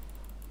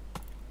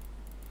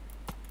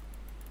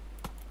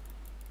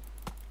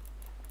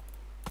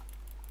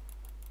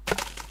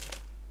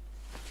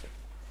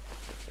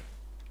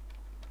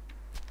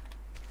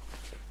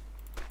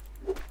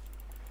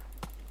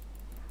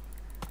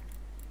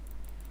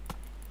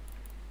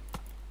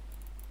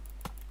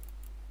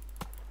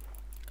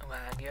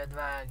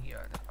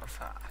 Vágjad a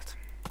fát.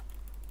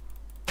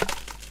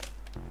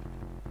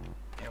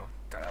 Jó,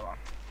 tele van.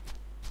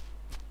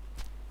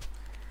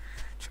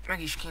 Csak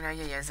meg is kéne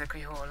jegyezzek,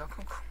 hogy hol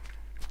lakok.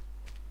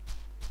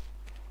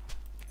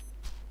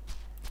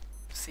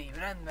 Szív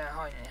rendben,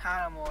 hajnali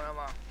 3 óra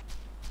van.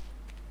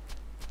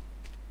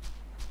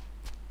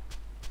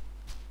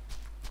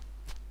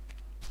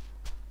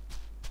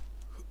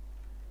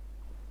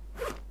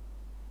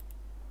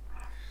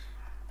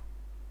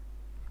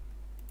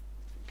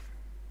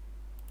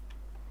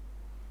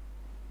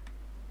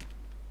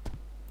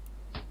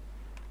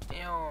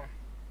 Jó.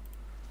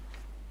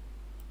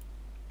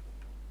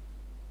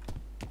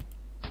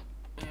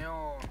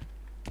 Jó.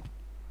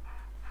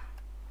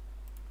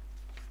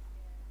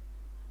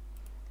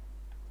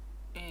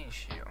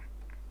 És jó.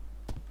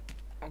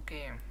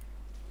 Oké.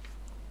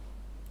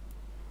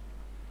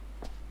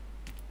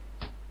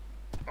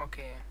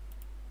 Oké.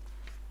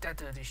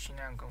 tetőt is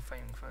csinálunk a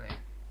fejünk fölé.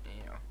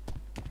 Jó.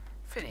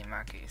 Felé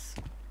már kész.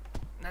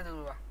 Ne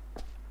durva.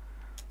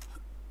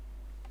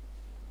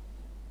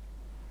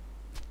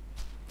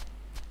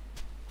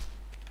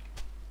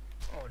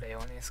 Ó, de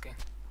jól néz ki.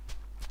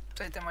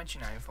 Szerintem majd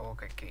csinálni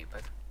fogok egy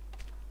képet.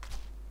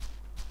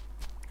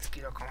 Ezt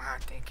kirakom a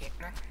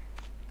háttérképnek.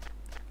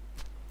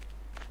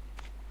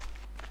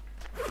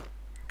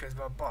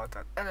 Közben a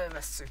baltát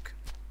elővesszük.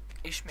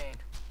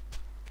 Ismét.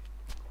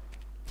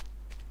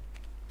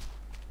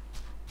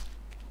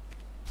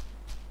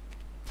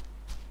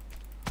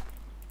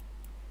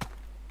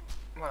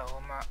 Valahol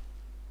már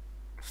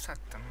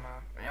szedtem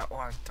már. Ja,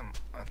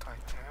 ott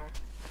hagytam, jó?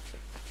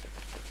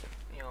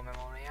 Jó a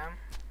memóriám.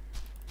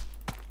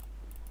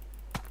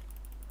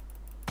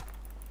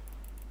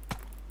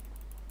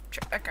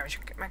 Csak nekem is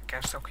meg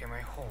kell szokjam,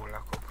 hogy hol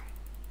lakok.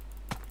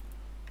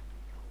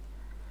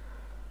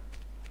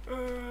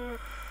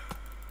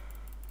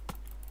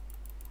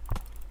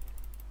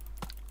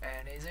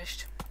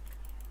 Elnézést.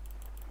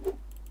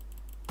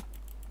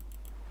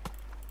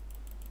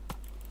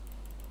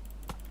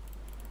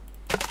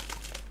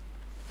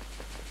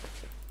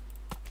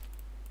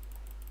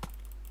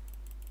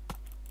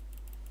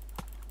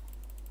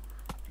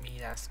 Mi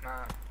lesz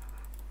már?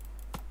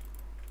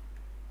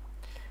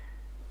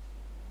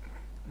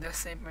 De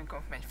szép,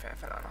 mikor megy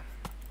felfel a nap.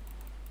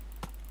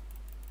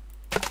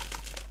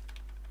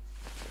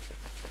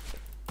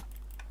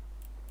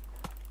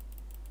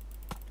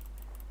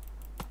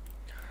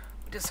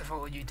 Úgy össze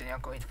fogok gyűjteni,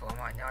 akkor itt fogom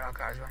hagyni a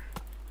lakásba.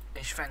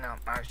 És fenn a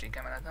második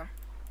emeletem.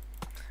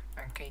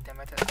 Meg 2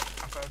 emeletet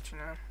akarok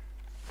csinálni.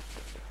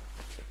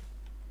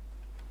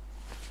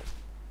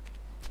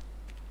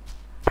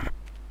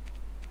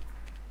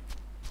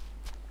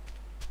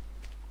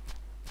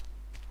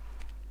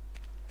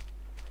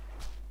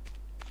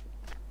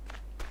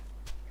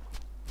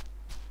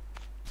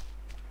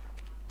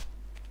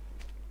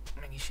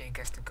 Meg is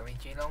érkeztünk a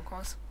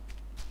vityilónkhoz.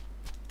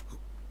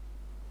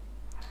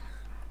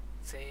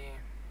 C.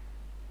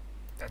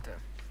 Tető.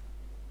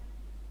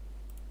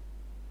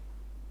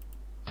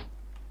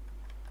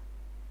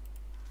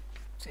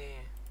 C.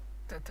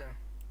 Tető.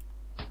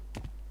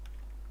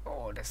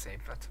 Ó, de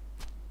szép lett.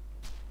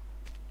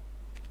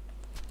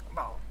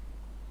 Wow.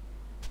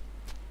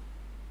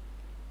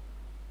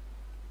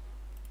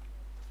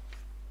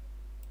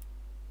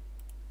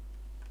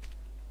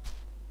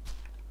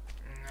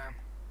 Nem.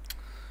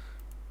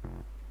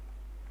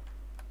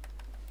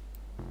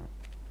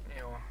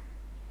 Jó.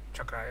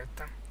 Csak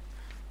rájöttem.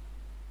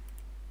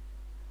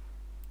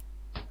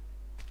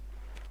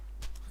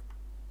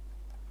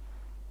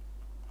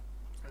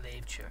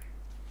 Lépcső.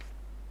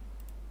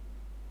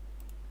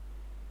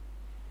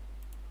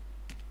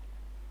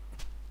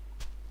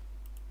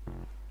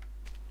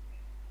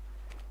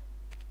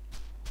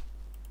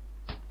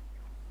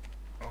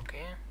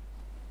 Oké.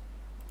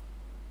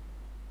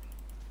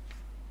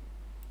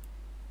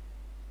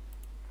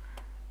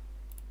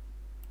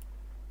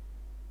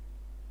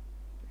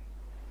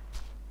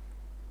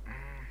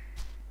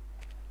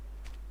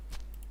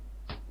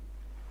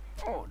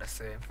 Ó, de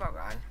szép.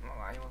 Vagány.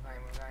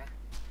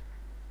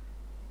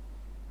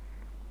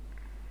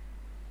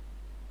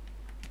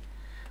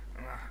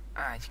 Na,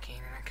 ágy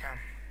kéne nekem.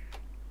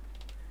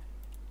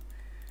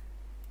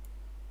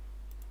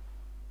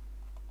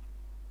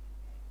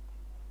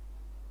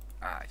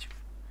 Ágy.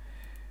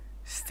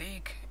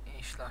 Stick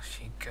és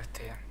lassít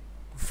kötél.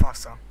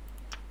 Fasza.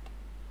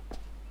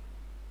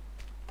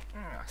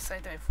 Ja,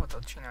 szerintem egy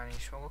fotót csinálni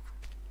is fogok.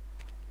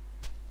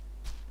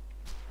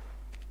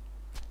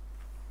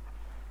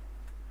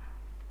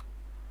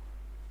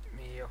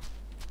 Mi jó?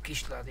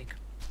 Kisladik.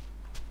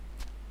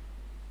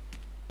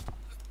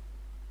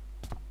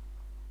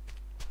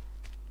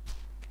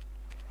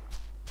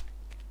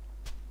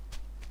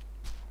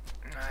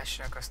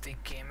 Másnak a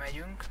stickké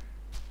megyünk.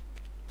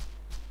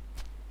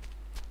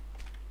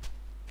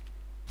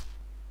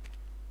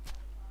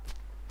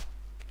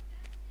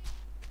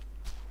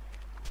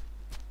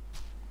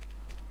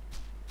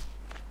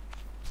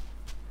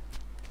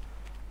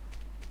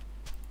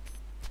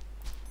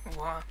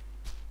 Uha.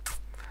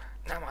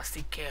 Nem a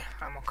stickké,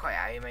 hanem a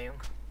kajáé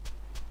megyünk.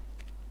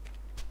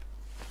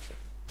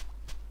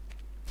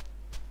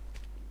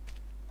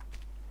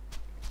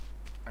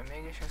 Vagy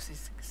mégis a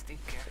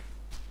stickké.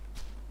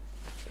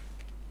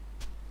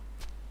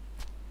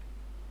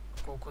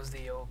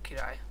 Kókuszdió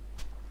király.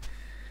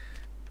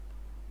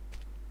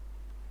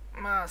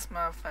 Már azt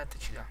már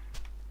feltegy ide.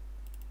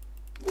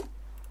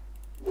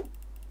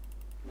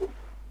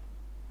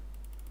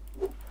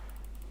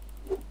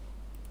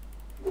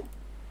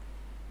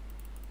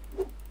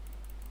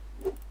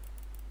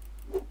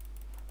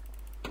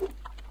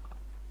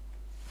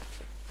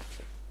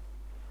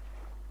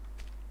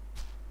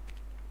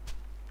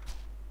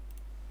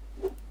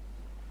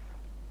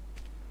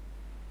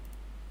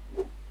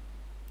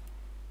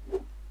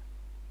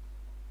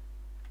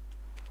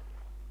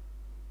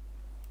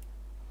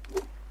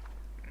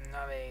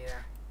 Na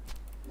végre.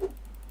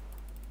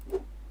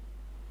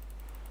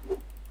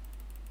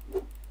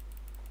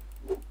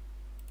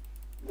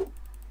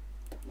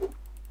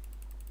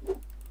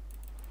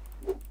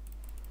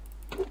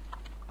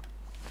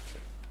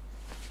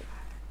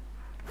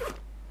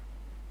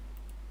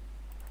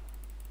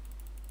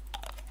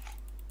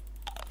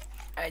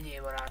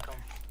 Egyéb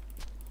barátom.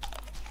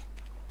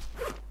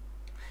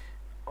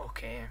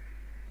 Oké.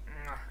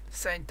 Na,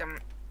 szerintem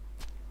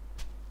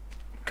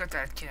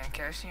kötelet kéne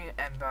keresni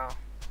ebbe a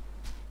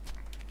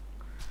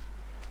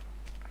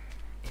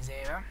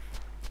izébe.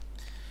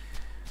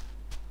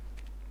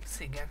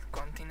 Sziget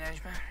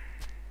kontinensbe.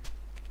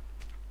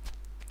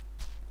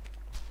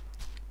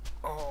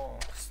 Oh,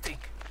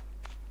 stick.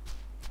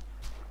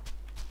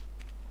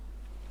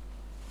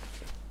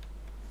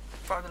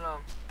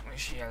 Padlom,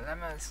 és ilyen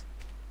lemez.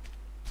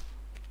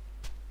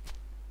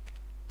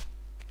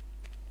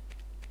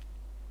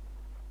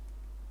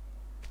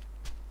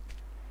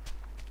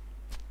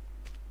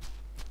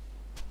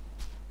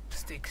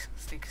 Stick.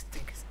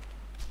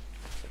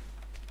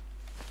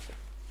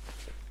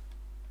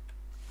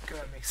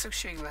 Külön még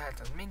szükség lehet,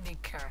 az mindig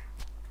kell.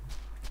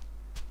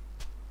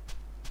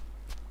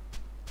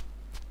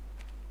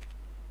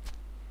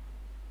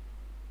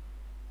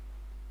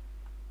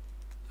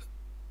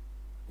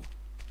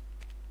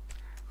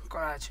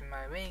 Karácsony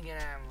már végén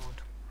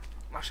elmúlt.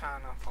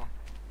 Vasárnap van.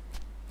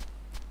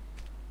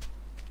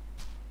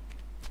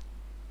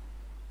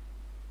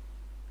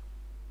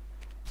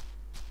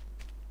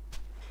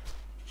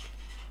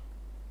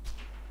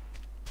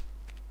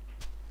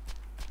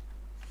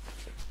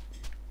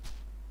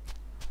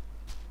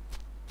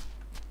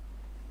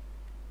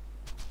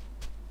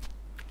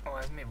 Ó,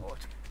 ez mi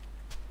volt?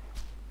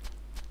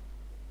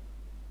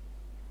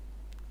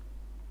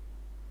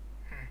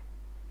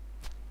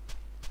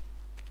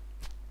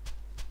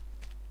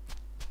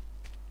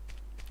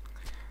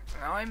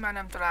 Jaj, már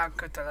nem találok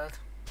kötelet.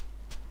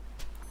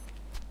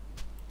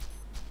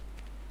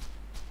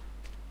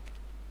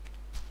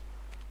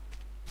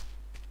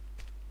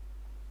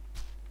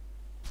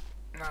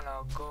 Na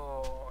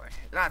aggódj.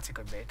 Látszik,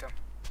 hogy béta.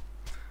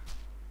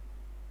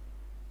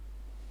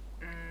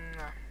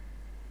 Na.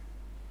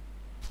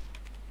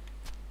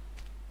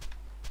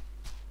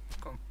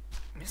 Akkor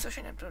biztos,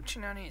 hogy nem tudod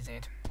csinálni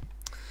ízét?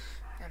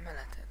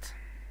 Emeletet.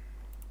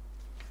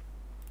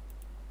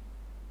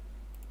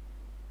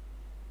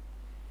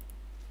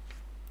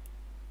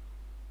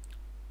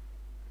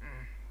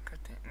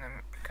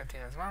 Nem,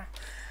 kötél az van.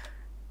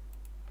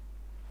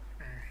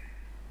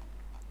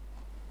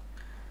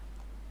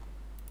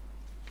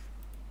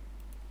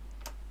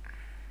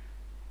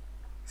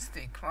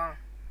 Stick van.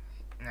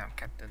 Nem,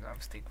 2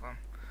 darab stick van.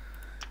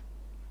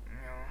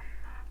 Jó.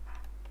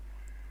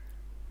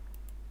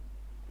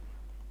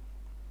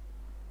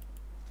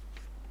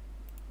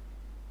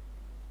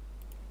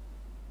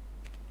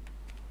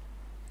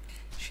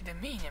 És ide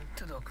miért nem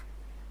tudok?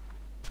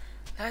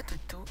 Lehet,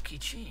 hogy túl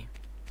kicsi.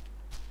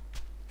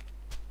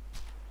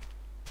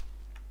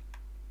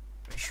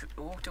 És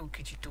túl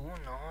kicsi, túl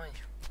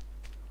nagy.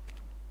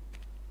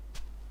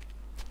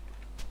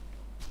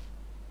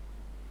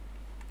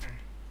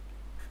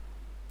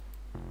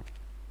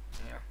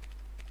 Ja.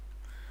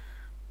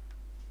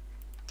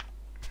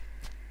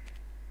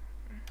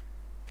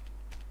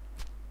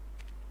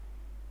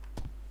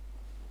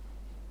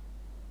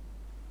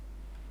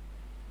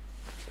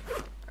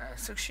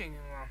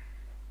 Szükségünk van.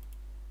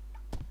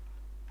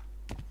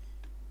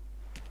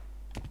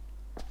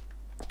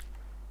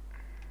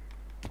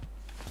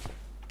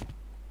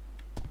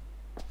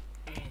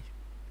 Így.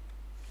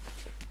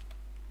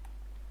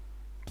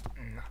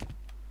 Na.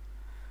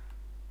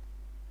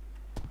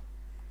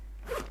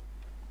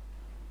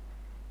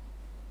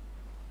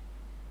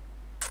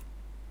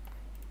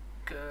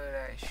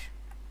 Köres.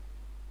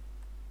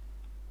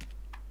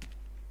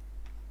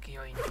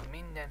 Kihajtunk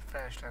minden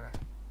felesleget.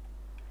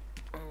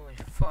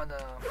 Úgy,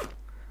 fada.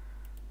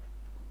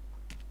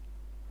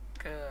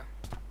 Kő.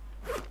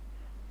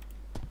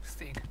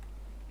 Stick.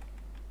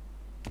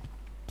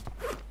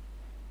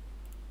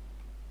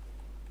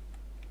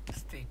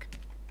 Stick.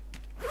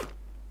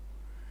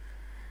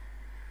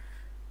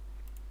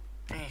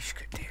 És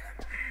kötélem.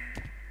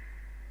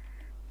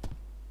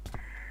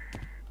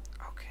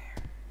 Oké.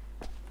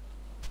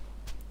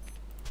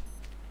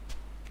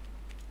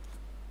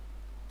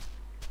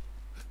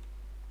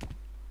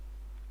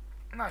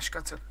 Na,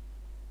 skacok.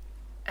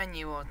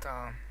 Ennyi volt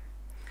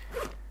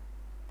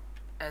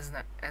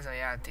ez a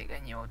játék,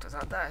 ennyi volt az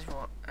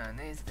adásból.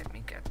 Nézzétek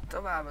minket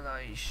továbbra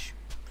is.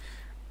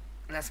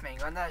 Lesz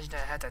még adás, de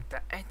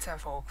hetente egyszer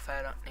fogok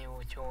felrakni,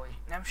 úgyhogy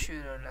nem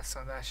sűrűn lesz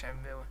adás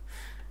ebből.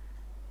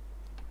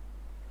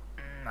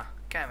 Na,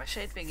 kellemes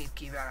hétvégét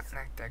kívánok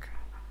nektek.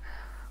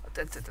 Ha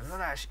tetszett az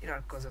adás,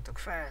 iratkozzatok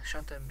fel,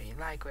 stb.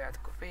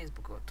 Lájkoljátok a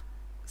Facebookot.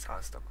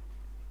 Szevasztok!